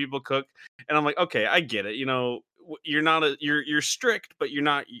seen other people cook, and I'm like, okay, I get it. You're not you're strict, but you're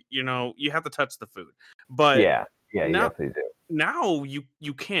not. You have to touch the food. But Yeah, yeah, you now definitely do. now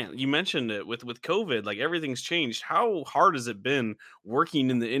you can't. You mentioned it with COVID. Like everything's changed. How hard has it been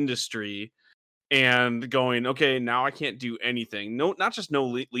working in the industry? And going, okay, now I can't do anything. No, not just no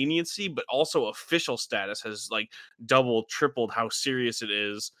leniency, but also official status has like doubled, tripled how serious it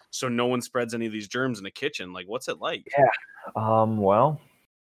is. So no one spreads any of these germs in the kitchen. Like, what's it like? Yeah. Well,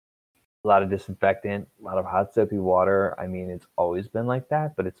 a lot of disinfectant, a lot of hot soapy water. I mean, it's always been like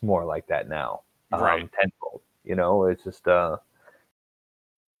that, but it's more like that now. Right. Tenfold. It's just all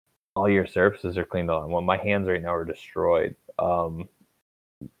your surfaces are cleaned on. Well, my hands right now are destroyed.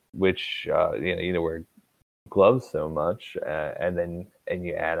 Which you wear gloves so much, and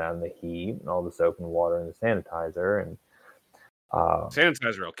you add on the heat and all the soap and water and the sanitizer, and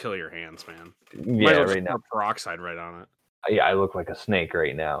Sanitizer will kill your hands, man. Might as yeah, well just right now, pour peroxide right on it. yeah, I look like a snake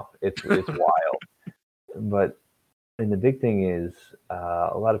right now. It's wild, but and the big thing is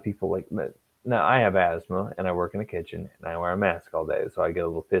a lot of people like now I have asthma and I work in the kitchen and I wear a mask all day, so I get a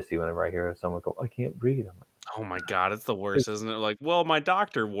little pissy whenever I hear someone go, "I can't breathe." I'm Oh my God, it's the like, worst, isn't it? Like, well, my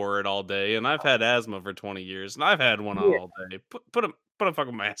doctor wore it all day, and I've had asthma for 20 years, and I've had one on yeah, all day. Put a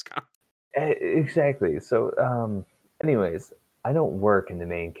fucking mask on. exactly. So, anyways, I don't work in the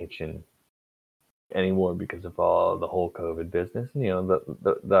main kitchen anymore because of all the whole COVID business. And,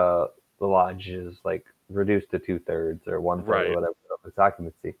 the lodge is like reduced to 2/3 or 1/3 or Right. whatever of its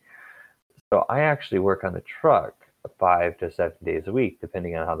occupancy. So I actually work on the truck 5 to 7 days a week,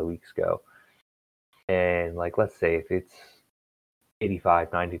 depending on how the weeks go. And like, let's say if it's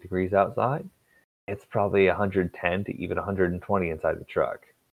 85, 90 degrees outside, it's probably 110 to even 120 inside the truck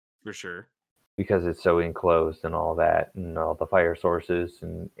For sure. because it's so enclosed and all that, and all the fire sources,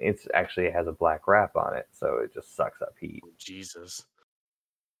 and it's actually it has a black wrap on it, so it just sucks up heat. Jesus.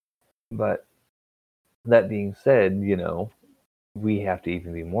 But that being said, we have to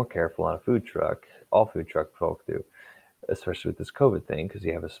even be more careful on a food truck. All food truck folk do, especially with this COVID thing, because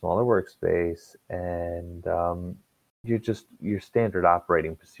you have a smaller workspace, and your standard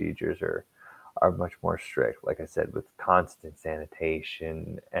operating procedures are much more strict. Like I said, with constant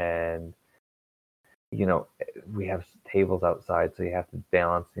sanitation, and we have tables outside, so you have to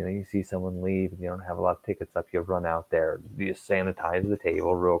balance. You see someone leave, and you don't have a lot of tickets up, you run out there, you sanitize the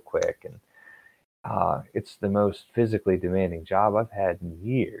table real quick, and it's the most physically demanding job I've had in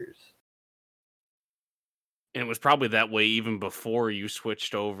years. And it was probably that way even before you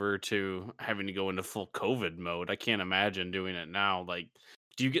switched over to having to go into full COVID mode. I can't imagine doing it now. Like,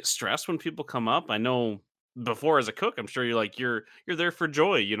 do you get stressed when people come up? I know before as a cook, I'm sure you're there for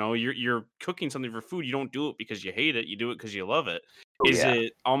joy. You're cooking something for food. You don't do it because you hate it. You do it because you love it. Oh Is yeah.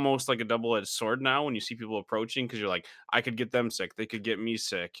 it almost like a double-edged sword now when you see people approaching because you're like, I could get them sick, they could get me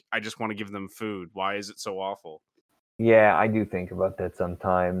sick. I just want to give them food. Why is it so awful? Yeah, I do think about that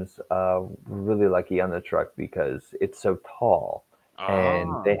sometimes. We're really lucky on the truck because it's so tall, and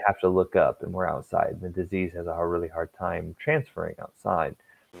Ah, they have to look up, and we're outside. And the disease has a really hard time transferring outside,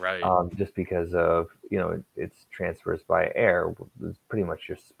 right. just because of it's transfers by air. It's pretty much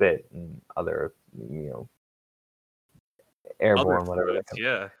your spit and other Other airborne, whatever that fluids,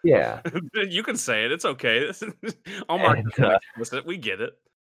 comes. yeah. Yeah, You can say it, it's okay. I'll mark and this one explicit, we get it.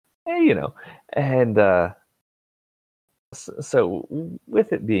 eh, you know, and so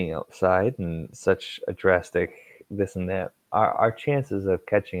with it being outside and such a drastic this and that, our chances of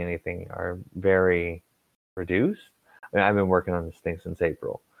catching anything are very reduced. I mean, I've been working on this thing since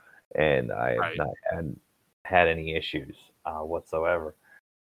April, and I have Right. not had any issues whatsoever.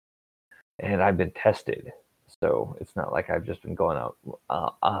 And I've been tested, so it's not like I've just been going out, running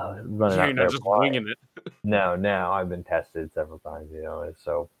Yeah, you're out not there just blind. winging it. No, no, I've been tested several times, and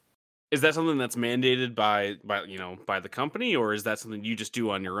so Is that something that's mandated by the company, or is that something you just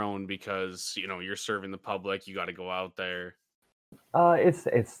do on your own because, you're serving the public, you gotta go out there?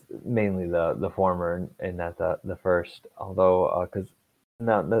 it's mainly the former and not the first. Although, because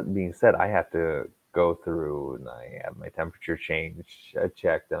now that being said, I have to go through and I have my temperature change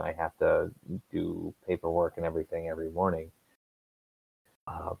checked, and I have to do paperwork and everything every morning.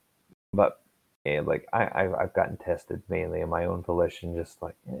 Uh, but like I've gotten tested mainly in my own volition, just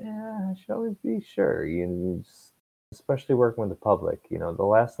like I should always be sure. Especially working with the public. The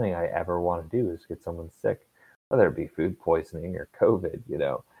last thing I ever want to do is get someone sick, whether it be food poisoning or COVID.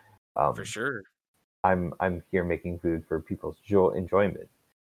 For Um, sure. I'm here making food for people's enjoyment,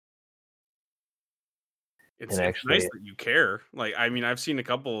 It's and it's nice actually, that you care. Like, I mean, I've seen a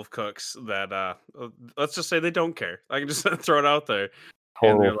couple of cooks that, let's just say they don't care. I can just throw it out there.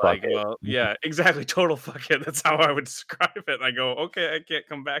 And total they're fuck like, it. "Well, yeah, exactly, total fuck it." That's how I would describe it. I go, "Okay, I can't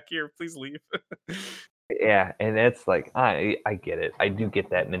come back here. Please leave." Yeah, and it's like I get it. I do get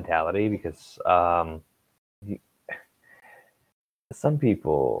that mentality because y- some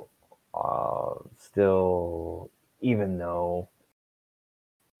people still, even though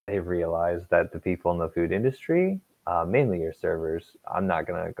they realize that the people in the food industry, mainly your servers, I'm not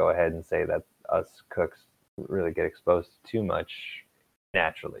gonna go ahead and say that us cooks really get exposed to too much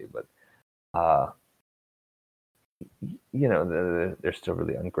naturally, but uh, they're still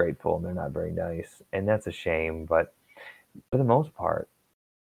really ungrateful and they're not very nice, and that's a shame. But for the most part,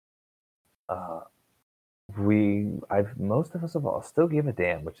 uh, I've most of us have all still give a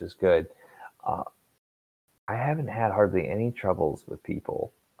damn, which is good. Uh, I haven't had hardly any troubles with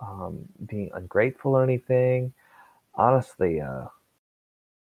people being ungrateful or anything. Honestly, I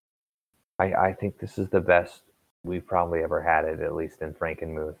think this is the best we've probably ever had it, at least in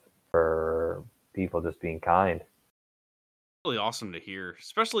Frankenmuth, for people just being kind. Really awesome to hear,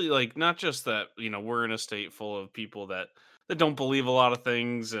 especially like not just that we're in a state full of people that don't believe a lot of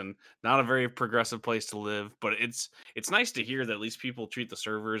things and not a very progressive place to live, but it's nice to hear that at least people treat the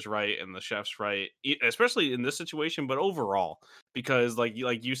servers right and the chefs right, especially in this situation, but overall, because like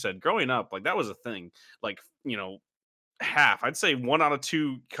you said, growing up, like that was a thing. Like, half, I'd say 1 out of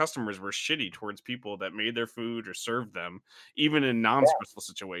 2 customers were shitty towards people that made their food or served them, even in non-stressful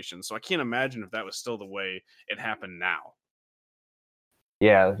situations. So I can't imagine if that was still the way it happened now.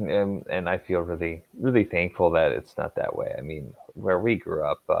 Yeah, and I feel really, really thankful that it's not that way. I mean, where we grew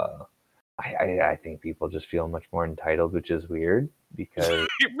up, I think people just feel much more entitled, which is weird because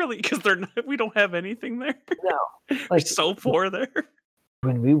Really, because they're not, we don't have anything there. no, We're like so poor there.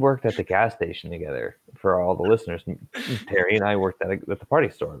 when we worked at the gas station together, for all the listeners, Terry and I worked at the party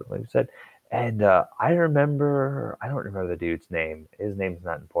store, like I said, And I remember, I don't remember the dude's name. His name's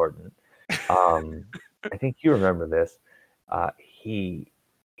not important. I think you remember this. He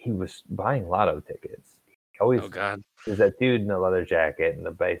was buying lotto tickets. He Oh always God. was that dude in the leather jacket and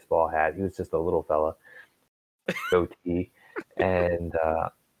the baseball hat. He was just a little fella, goatee, and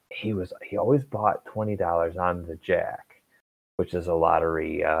he always bought $20 on the jack, which is a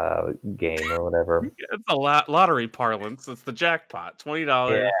lottery game or whatever. It's a lottery parlance. It's the jackpot. Yeah,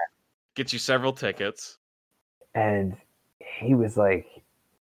 $20 gets you several tickets. and he was like,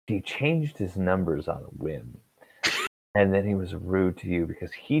 he changed his numbers on a whim. And then he was rude to you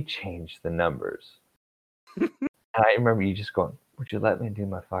because he changed the numbers. And I remember you just going, "Would you let me do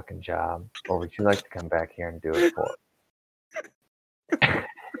my fucking job? Or would you like to come back here and do it for me?"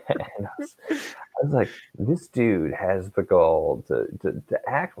 And I was like, this dude has the gall to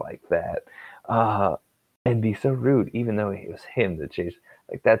act like that and be so rude, even though it was him that changed.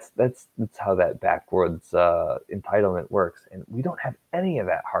 Like that's how that backwards entitlement works. And we don't have any of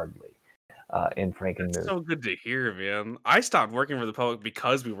that hardly in That's Frankenmuth. so good to hear, man. I stopped working for the public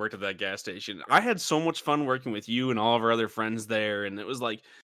because we worked at that gas station. I had so much fun working with you and all of our other friends there, and it was like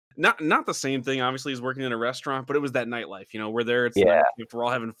not the same thing, obviously, as working in a restaurant, but it was that nightlife. You know, we're there, it's night Yeah, shift, we're all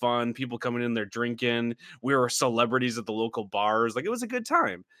having fun, people coming in, they're drinking. We were celebrities at the local bars. Like it was a good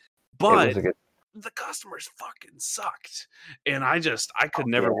time. it was But a good. the customers fucking sucked. And I could Yeah,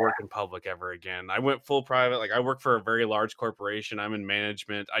 never work in public ever again. I went full private. Like I work for a very large corporation. I'm in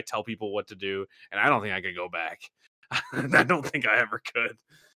management. I tell people what to do, and I don't think I could go back. I don't think I ever could.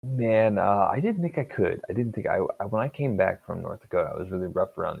 man, I didn't think I could. I didn't think when I came back from North Dakota, I was really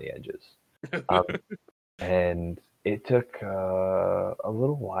rough around the edges. Um, and it took a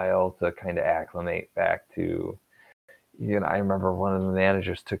little while to kind of acclimate back to. I remember one of the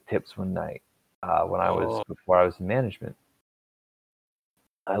managers took tips one night when I was Oh, before I was in management.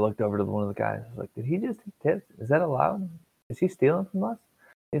 I looked over to one of the guys. I was like, "Did he just take tips? Is that allowed? Is he stealing from us?"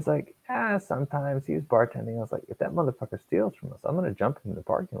 He's like, sometimes he was bartending. I was like, "If that motherfucker steals from us, I'm gonna jump him in the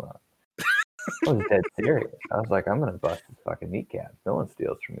parking lot." I was dead serious. I was like, "I'm gonna bust his fucking kneecap. No one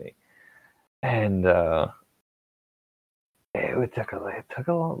steals from me." And it took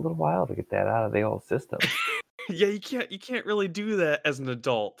a little while to get that out of the old system. yeah. You can't really do that as an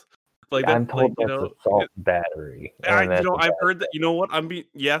adult. Like that's I'm like told that's it, assault and battery, and that's a I've bad. heard that. You know what? I'm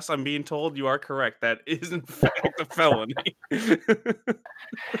being told you are correct. That is in fact a felony.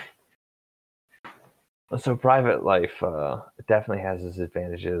 So private life definitely has its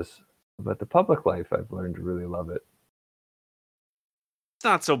advantages, but the public life I've learned to really love it. It's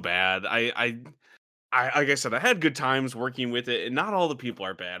not so bad. Like I said, I had good times working with it, and not all the people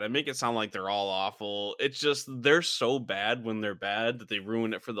are bad. I make it sound like they're all awful. It's just they're so bad when they're bad that they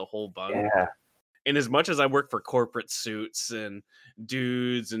ruin it for the whole bunch. Yeah, And as much as I work for corporate suits and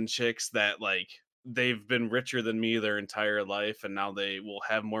dudes and chicks that like they've been richer than me their entire life, and now they will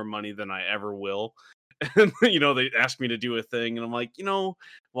have more money than I ever will. And they ask me to do a thing, and I'm like,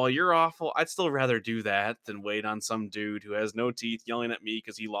 while you're awful, I'd still rather do that than wait on some dude who has no teeth yelling at me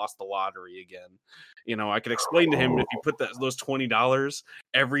because he lost the lottery again. I could explain to him if you put those $20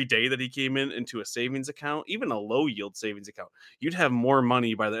 every day that he came into a savings account, even a low yield savings account, you'd have more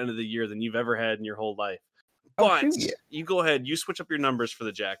money by the end of the year than you've ever had in your whole life. I'll But shoot you. you go ahead, you switch up your numbers for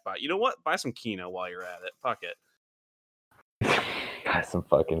the jackpot. You know what? Buy some Keno while you're at it. Fuck it. Got some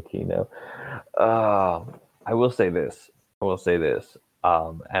fucking Kino. Uh, I will say this. I will say this.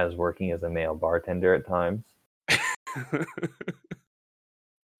 As working as a male bartender at times,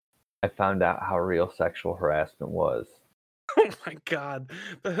 I found out how real sexual harassment was. Oh my god.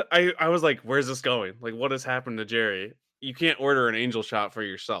 I was like, where's this going? Like what has happened to Jerry? You can't order an angel shot for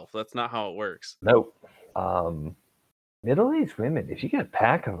yourself. That's not how it works. Nope. Um, Middle-aged women, if you get a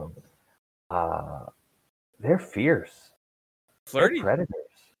pack of them, uh, they're fierce. They're Flirty.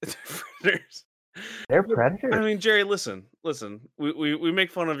 predators. There's- They're I predators. mean, Jerry, listen. We make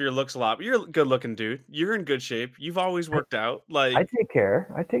fun of your looks a lot, but you're a good looking dude. You're in good shape. You've always I, worked out. Like I take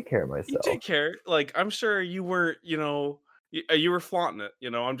care. I take care of you myself. take care. Like I'm sure you weren't, you were flaunting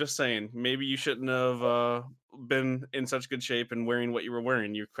it. I'm just saying, maybe you shouldn't have been in such good shape and wearing what you were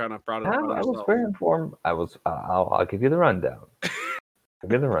wearing. You kind of brought it upon I was yourself. very informed. I was. I'll give you the rundown. I'll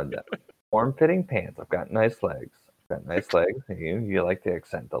give you the rundown. Form-fitting pants. I've got nice legs. I've got nice legs. You like to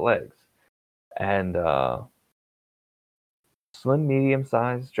accent the legs. And slim,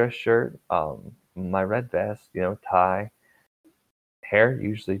 medium-sized dress shirt. My red vest. Tie. Hair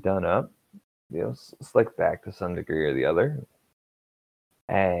usually done up. Slicked back to some degree or the other.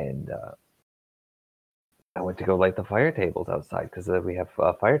 And I went to go light the fire tables outside because we have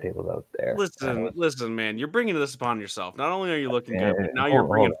fire tables out there. And I Listen, was, listen, man, you're bringing this upon yourself. Not only are you looking good, and but now you're hold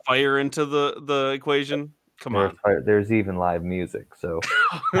bringing fire into the equation. Come There's on. there's even live music. So,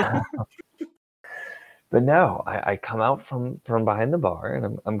 but no, I come out from behind the bar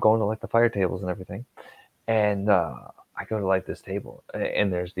and I'm going to light the fire tables and everything, and I go to light this table,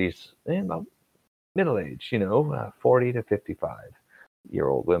 and there's these about middle age, 40 to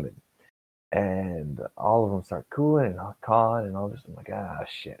 55-year-old women, and all of them start cooling and cawing and all this. I'm like, ah,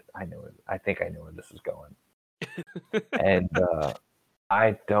 shit, I know it. I think I know where this is going, and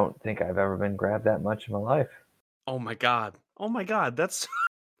I don't think I've ever been grabbed that much in my life. Oh my god. Oh my god. That's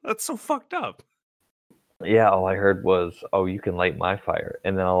that's so fucked up. Yeah, all I heard was, "Oh, you can light my fire,"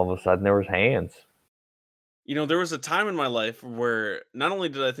 and then all of a sudden there was hands. There was a time in my life where not only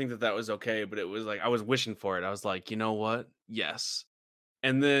did I think that that was okay, but it was like I was wishing for it. I was like, you know what? Yes.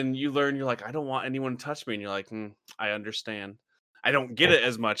 And then you learn, you're like, I don't want anyone to touch me. And you're like, I understand. I don't get It, it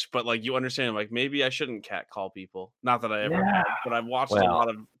as much, but like you understand, like maybe I shouldn't catcall people. Not that I ever yeah, have, but I've watched a well, lot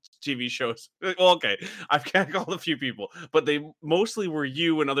of TV shows. Well, okay, I've catcalled a few people, but they mostly were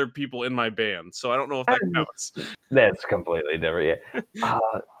you and other people in my band. So I don't know if that counts. that's completely different. Yeah,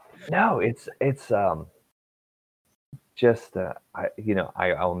 no, it's just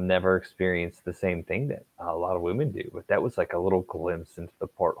I'll never experience the same thing that a lot of women do, but that was like a little glimpse into the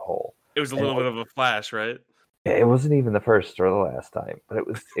porthole, It was a and little bit of a flash, right? it wasn't even the first or the last time, but it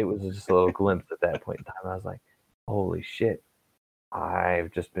was just a little glimpse at that point in time. I was like, holy shit,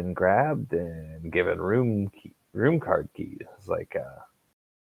 I've just been grabbed and given room card keys. It's like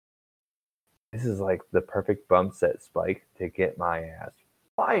this is like the perfect bump set spike to get my ass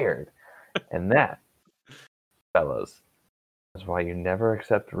fired. And that, fellas, is why you never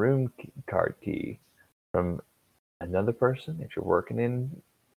accept a card key from another person if you're working in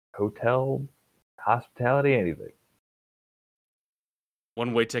hotel, hospitality, anything.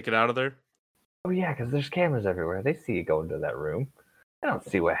 One-way ticket out of there. Oh yeah, because there's cameras everywhere. They see you go into that room. They don't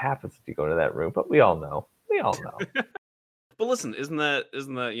see what happens if you go into that room, but we all know. We all know. But listen, isn't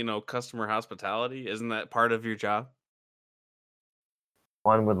that customer hospitality? Isn't that part of your job?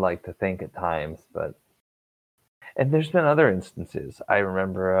 One would like to think at times, but and there's been other instances. I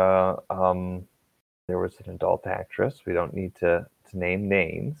remember there was an adult actress. We don't need to name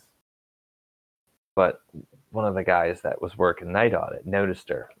names, but one of the guys that was working night audit noticed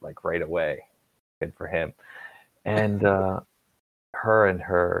her like right away. Good for him. And her and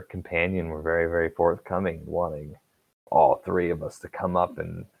her companion were very, very forthcoming, wanting all three of us to come up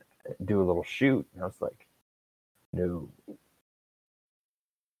and do a little shoot. And I was like, no,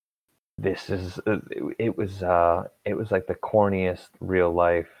 this is it was like the corniest real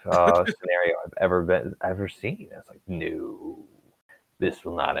life scenario I've ever seen. I was like, no, this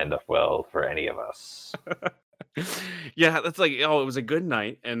will not end up well for any of us. Yeah, that's like, oh, it was a good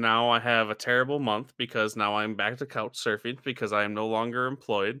night, and now I have a terrible month because now I'm back to couch surfing because I am no longer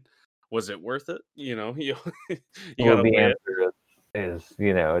employed. Was it worth it? You Well, gotta the weigh answer is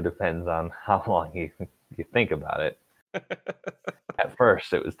it depends on how long you think about it. it. At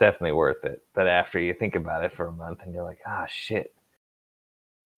first, it was definitely worth it, but after you think about it for a month, and you're like, ah, shit,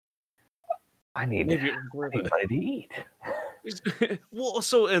 I need Maybe it was worth it. money to eat. Well,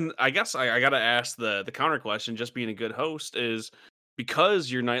 so and I guess I gotta ask the counter question. Just being a good host is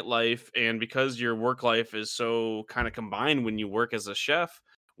because your nightlife and because your work life is so kind of combined when you work as a chef.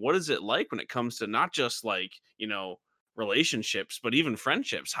 What is it like when it comes to not just like relationships, but even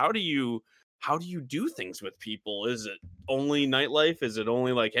friendships? How do you do things with people? Is it only nightlife? Is it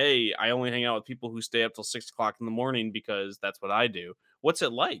only like, hey, I only hang out with people who stay up till 6 o'clock in the morning because that's what I do? What's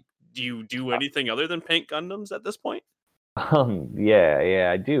it like? Do you do anything other than paint Gundams at this point? Yeah,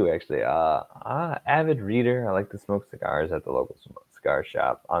 I do actually. Avid reader. I like to smoke cigars at the local cigar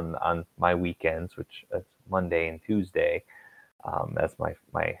shop on my weekends, which is Monday and Tuesday. That's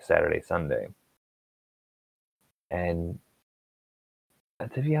my Saturday, Sunday. And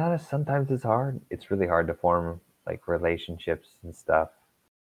to be honest, sometimes it's hard. It's really hard to form like relationships and stuff,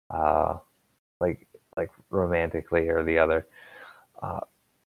 uh, like romantically or the other. Uh,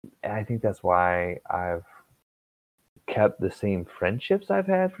 and I think that's why I've kept the same friendships I've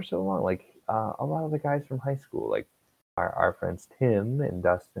had for so long. Like a lot of the guys from high school, like our friends Tim and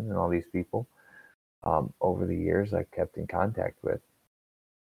Dustin and all these people, over the years I've kept in contact with.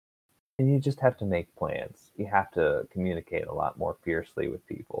 And you just have to make plans. You have to communicate a lot more fiercely with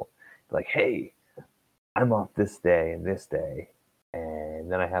people. Like, hey, I'm off this day, and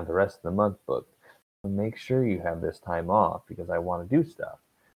then I have the rest of the month booked. So make sure you have this time off because I want to do stuff.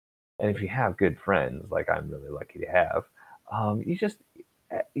 And if you have good friends, like I'm really lucky to have, you just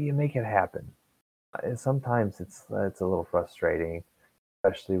you make it happen. And sometimes it's a little frustrating,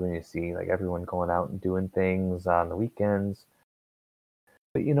 especially when you see like everyone going out and doing things on the weekends.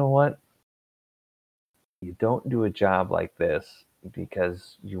 But you know what? You don't do a job like this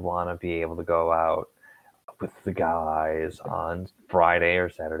because you want to be able to go out with the guys on Friday or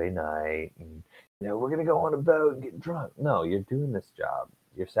Saturday night and we're gonna go on a boat and get drunk. No, you're doing this job.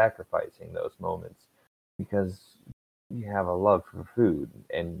 You're sacrificing those moments because you have a love for food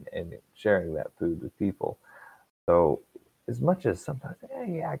and sharing that food with people. So as much as sometimes,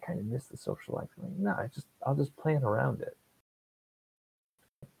 yeah, I kind of miss the social life. Like, no, I'll just plan around it.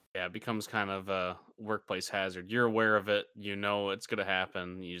 Yeah, it becomes kind of a workplace hazard. You're aware of it, you know it's gonna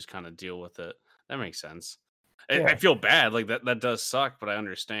happen, you just kind of deal with it. That makes sense. I Yeah. feel bad, like that does suck, but I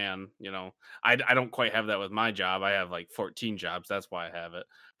understand, you know. I don't quite have that with my job. I have like 14 jobs, that's why I have it.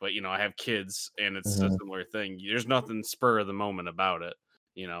 But I have kids and it's a Hmm. similar thing. There's nothing spur of the moment about it.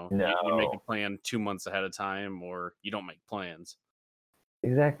 You make a No, plan 2 months ahead of time or you don't make plans.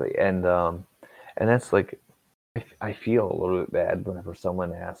 exactly. And that's like I feel a little bit bad whenever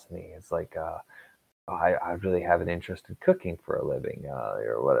someone asks me. It's like, I really have an interest in cooking for a living,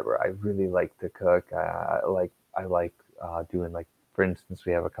 or whatever. I really like to cook. I like doing like, for instance,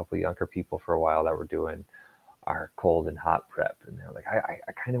 we have a couple younger people for a while that were doing our cold and hot prep, and they're like,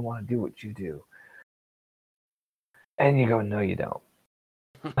 I kind of want to do what you do, and you go, no, you don't.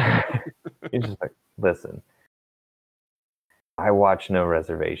 You're just like, listen, I watch No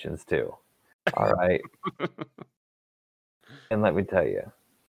Reservations too. All right, and let me tell you,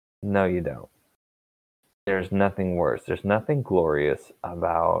 no, you don't. There's nothing worse. There's nothing glorious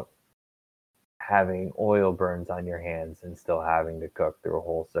about having oil burns on your hands and still having to cook through a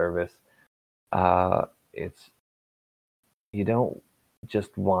whole service. It's you don't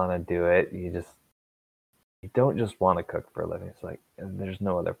just want to do it. You don't just want to cook for a living. It's like there's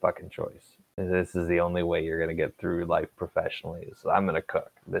no other fucking choice. This is the only way you're gonna get through life professionally. So I'm gonna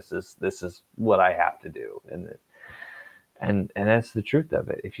cook. This is what I have to do, and that's the truth of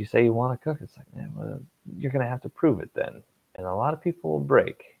it. If you say you want to cook, it's like, man, well, you're gonna have to prove it then. And a lot of people will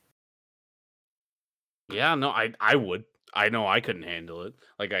break. Yeah, no, I would. I know I couldn't handle it.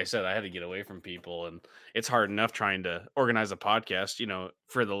 Like I said, I had to get away from people and it's hard enough trying to organize a podcast,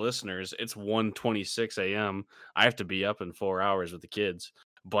 for the listeners. It's 1:26 a.m. I have to be up in 4 hours with the kids.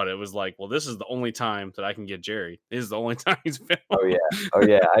 But it was like, well, this is the only time that I can get Jerry. This is the only time he's Oh available. yeah. Oh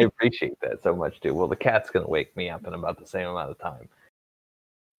yeah. I appreciate that so much too. Well, the cat's gonna wake me up in about the same amount of time.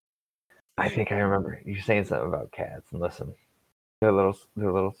 I think I remember you saying something about cats. And listen, they're little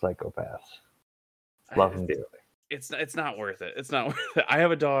psychopaths. Love them dearly. It's not worth it. It's not worth it. I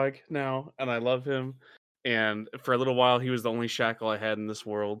have a dog now, and I love him. And for a little while, he was the only shackle I had in this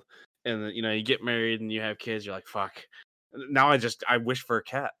world. And then, you get married and you have kids. You're like, fuck. Now I wish for a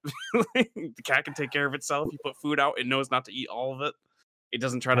cat. The cat can take care of itself. You put food out, it knows not to eat all of it. It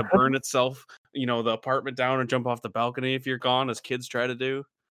doesn't try to burn itself, the apartment down or jump off the balcony if you're gone, as kids try to do.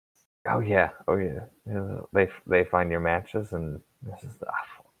 Oh yeah. Oh yeah. They find your matches and this is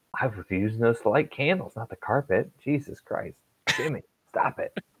I was using those to light candles, not the carpet. Jesus Christ, Jimmy, stop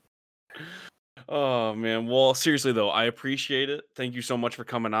it. Oh man. Well, seriously though, I appreciate it. Thank you so much for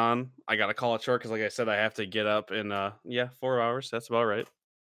coming on. I gotta call it short because, like I said, I have to get up in 4 hours. That's about right.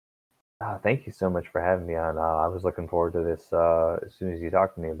 Thank you so much for having me on. I was looking forward to this as soon as you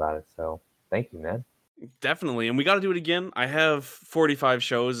talked to me about it. So thank you, man. Definitely, and we got to do it again. I have 45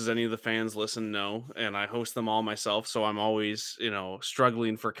 shows, as any of the fans listen know, and I host them all myself. So I'm always,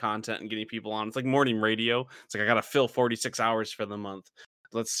 struggling for content and getting people on. It's like morning radio. It's like I got to fill 46 hours for the month.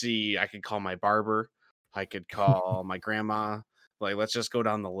 Let's see. I could call my barber. I could call my grandma. Like, let's just go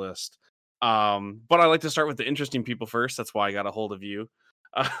down the list. But I like to start with the interesting people first. That's why I got a hold of you.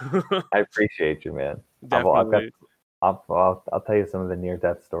 I appreciate you, man. I've got Definitely. I'll tell you some of the near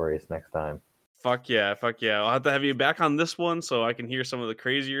death stories next time. Fuck yeah, fuck yeah. I'll have to have you back on this one so I can hear some of the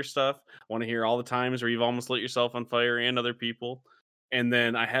crazier stuff. I want to hear all the times where you've almost lit yourself on fire and other people. And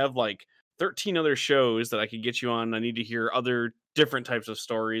then I have like 13 other shows that I could get you on. I need to hear other different types of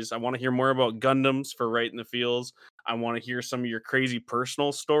stories. I want to hear more about Gundams for Right in the Fields. I want to hear some of your crazy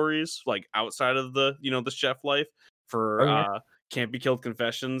personal stories, like outside of the chef life Oh for yeah. Can't Be Killed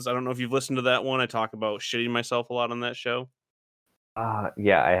Confessions. I don't know if you've listened to that one. I talk about shitting myself a lot on that show.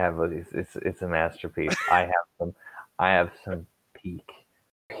 Yeah, I have. It's a masterpiece. I have some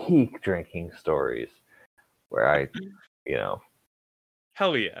peak drinking stories where you know,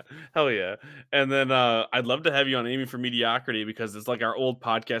 Hell yeah. Hell yeah. And then I'd love to have you on Aiming for Mediocrity because it's like our old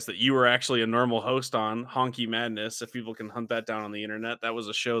podcast that you were actually a normal host on, Honky Madness. If people can hunt that down on the internet, that was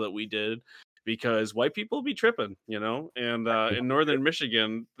a show that we did because white people be tripping, and in northern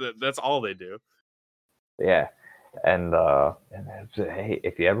Michigan, that's all they do. Yeah, and hey,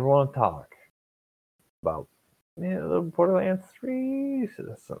 if you ever want to talk about Borderlands 3,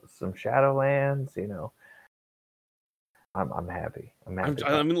 some Shadowlands, I'm happy. I'm happy.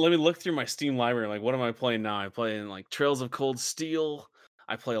 I mean, let me look through my Steam library. Like, what am I playing now? I play in like Trails of Cold Steel.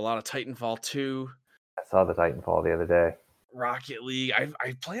 I play a lot of Titanfall 2, I saw the Titanfall the other day. Rocket League.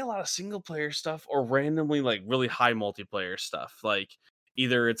 I play a lot of single player stuff or randomly like really high multiplayer stuff. Like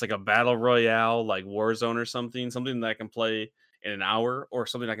either it's like a battle royale like Warzone or something that I can play in an hour, or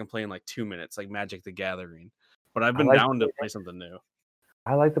something I can play in like 2 minutes, like Magic the Gathering. But I've I been like to down to play, play something new.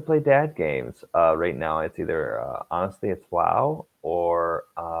 I like to play dad games. Right now, it's either honestly it's WoW or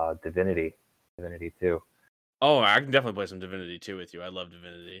Divinity, Divinity 2. Oh, I can definitely play some Divinity 2 with you. I love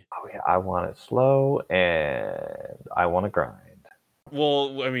Divinity. Oh yeah, I want it slow and I want to grind.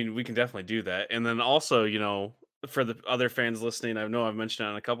 Well, I mean, we can definitely do that. And then also, for the other fans listening, I know I've mentioned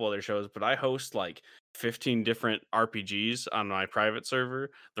it on a couple other shows, but I host like 15 different RPGs on my private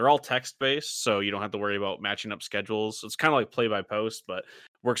server. They're all text based, so you don't have to worry about matching up schedules. It's kind of like play by post, but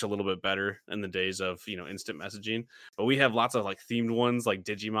works a little bit better in the days of, instant messaging. But we have lots of like themed ones like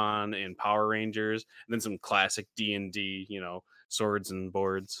Digimon and Power Rangers, and then some classic D&D, swords and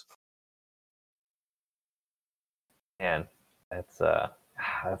boards. Man, that's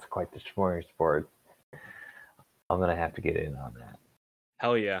that's quite the smorgasbord. I'm gonna have to get in on that.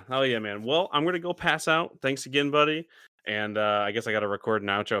 Hell yeah, man. Well, I'm gonna go pass out. Thanks again, buddy. And I guess I got to record an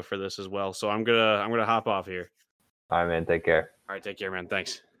outro for this as well. So I'm gonna hop off here. All right, man. Take care. All right, take care, man.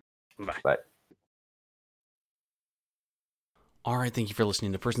 Thanks. Bye. Bye. All right, thank you for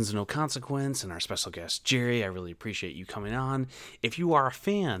listening to Persons of No Consequence and our special guest, Jerry. I really appreciate you coming on. If you are a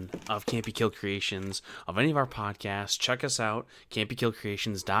fan of Can't Be Killed Creations, of any of our podcasts, check us out,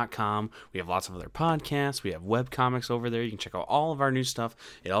 can'tbekilledcreations.com. We have lots of other podcasts. We have webcomics over there. You can check out all of our new stuff.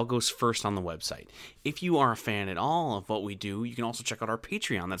 It all goes first on the website. If you are a fan at all of what we do, you can also check out our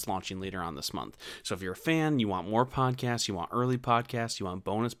Patreon that's launching later on this month. So if you're a fan, you want more podcasts, you want early podcasts, you want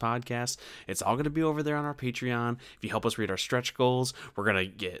bonus podcasts, it's all going to be over there on our Patreon. If you help us read our stretch goals, we're going to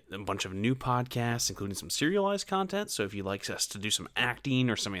get a bunch of new podcasts, including some serialized content. So if you'd like us to do some acting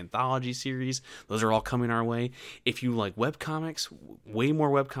or some anthology series, those are all coming our way. If you like webcomics, way more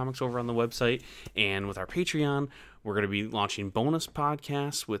webcomics over on the website. And with our Patreon, we're going to be launching bonus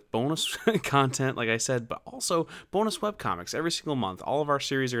podcasts with bonus content, like I said, but also bonus webcomics every single month. All of our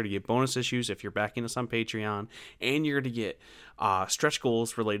series are going to get bonus issues if you're backing us on Patreon, and you're going to get stretch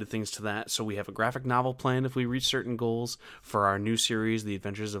goals related things to that. So we have a graphic novel planned if we reach certain goals for our new series, The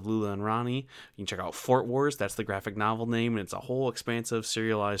Adventures of Lula and Ronnie. You can check out Fort Wars. That's the graphic novel name, and it's a whole expansive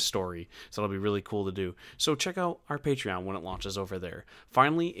serialized story. So it'll be really cool to do. So check out our Patreon when it launches over there.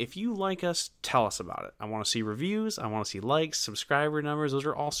 Finally, if you like us, tell us about it. I want to see reviews. I want to see likes, subscriber numbers. Those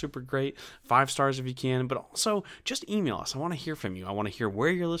are all super great. 5 stars if you can, but also just email us. I want to hear from you. I want to hear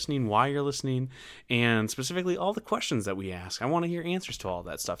where you're listening, why you're listening, and specifically all the questions that we ask. I want to hear answers to all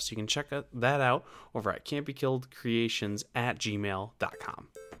that stuff. So you can check that out over at can'tbekilledcreations@gmail.com.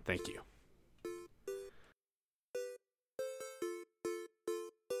 Thank you.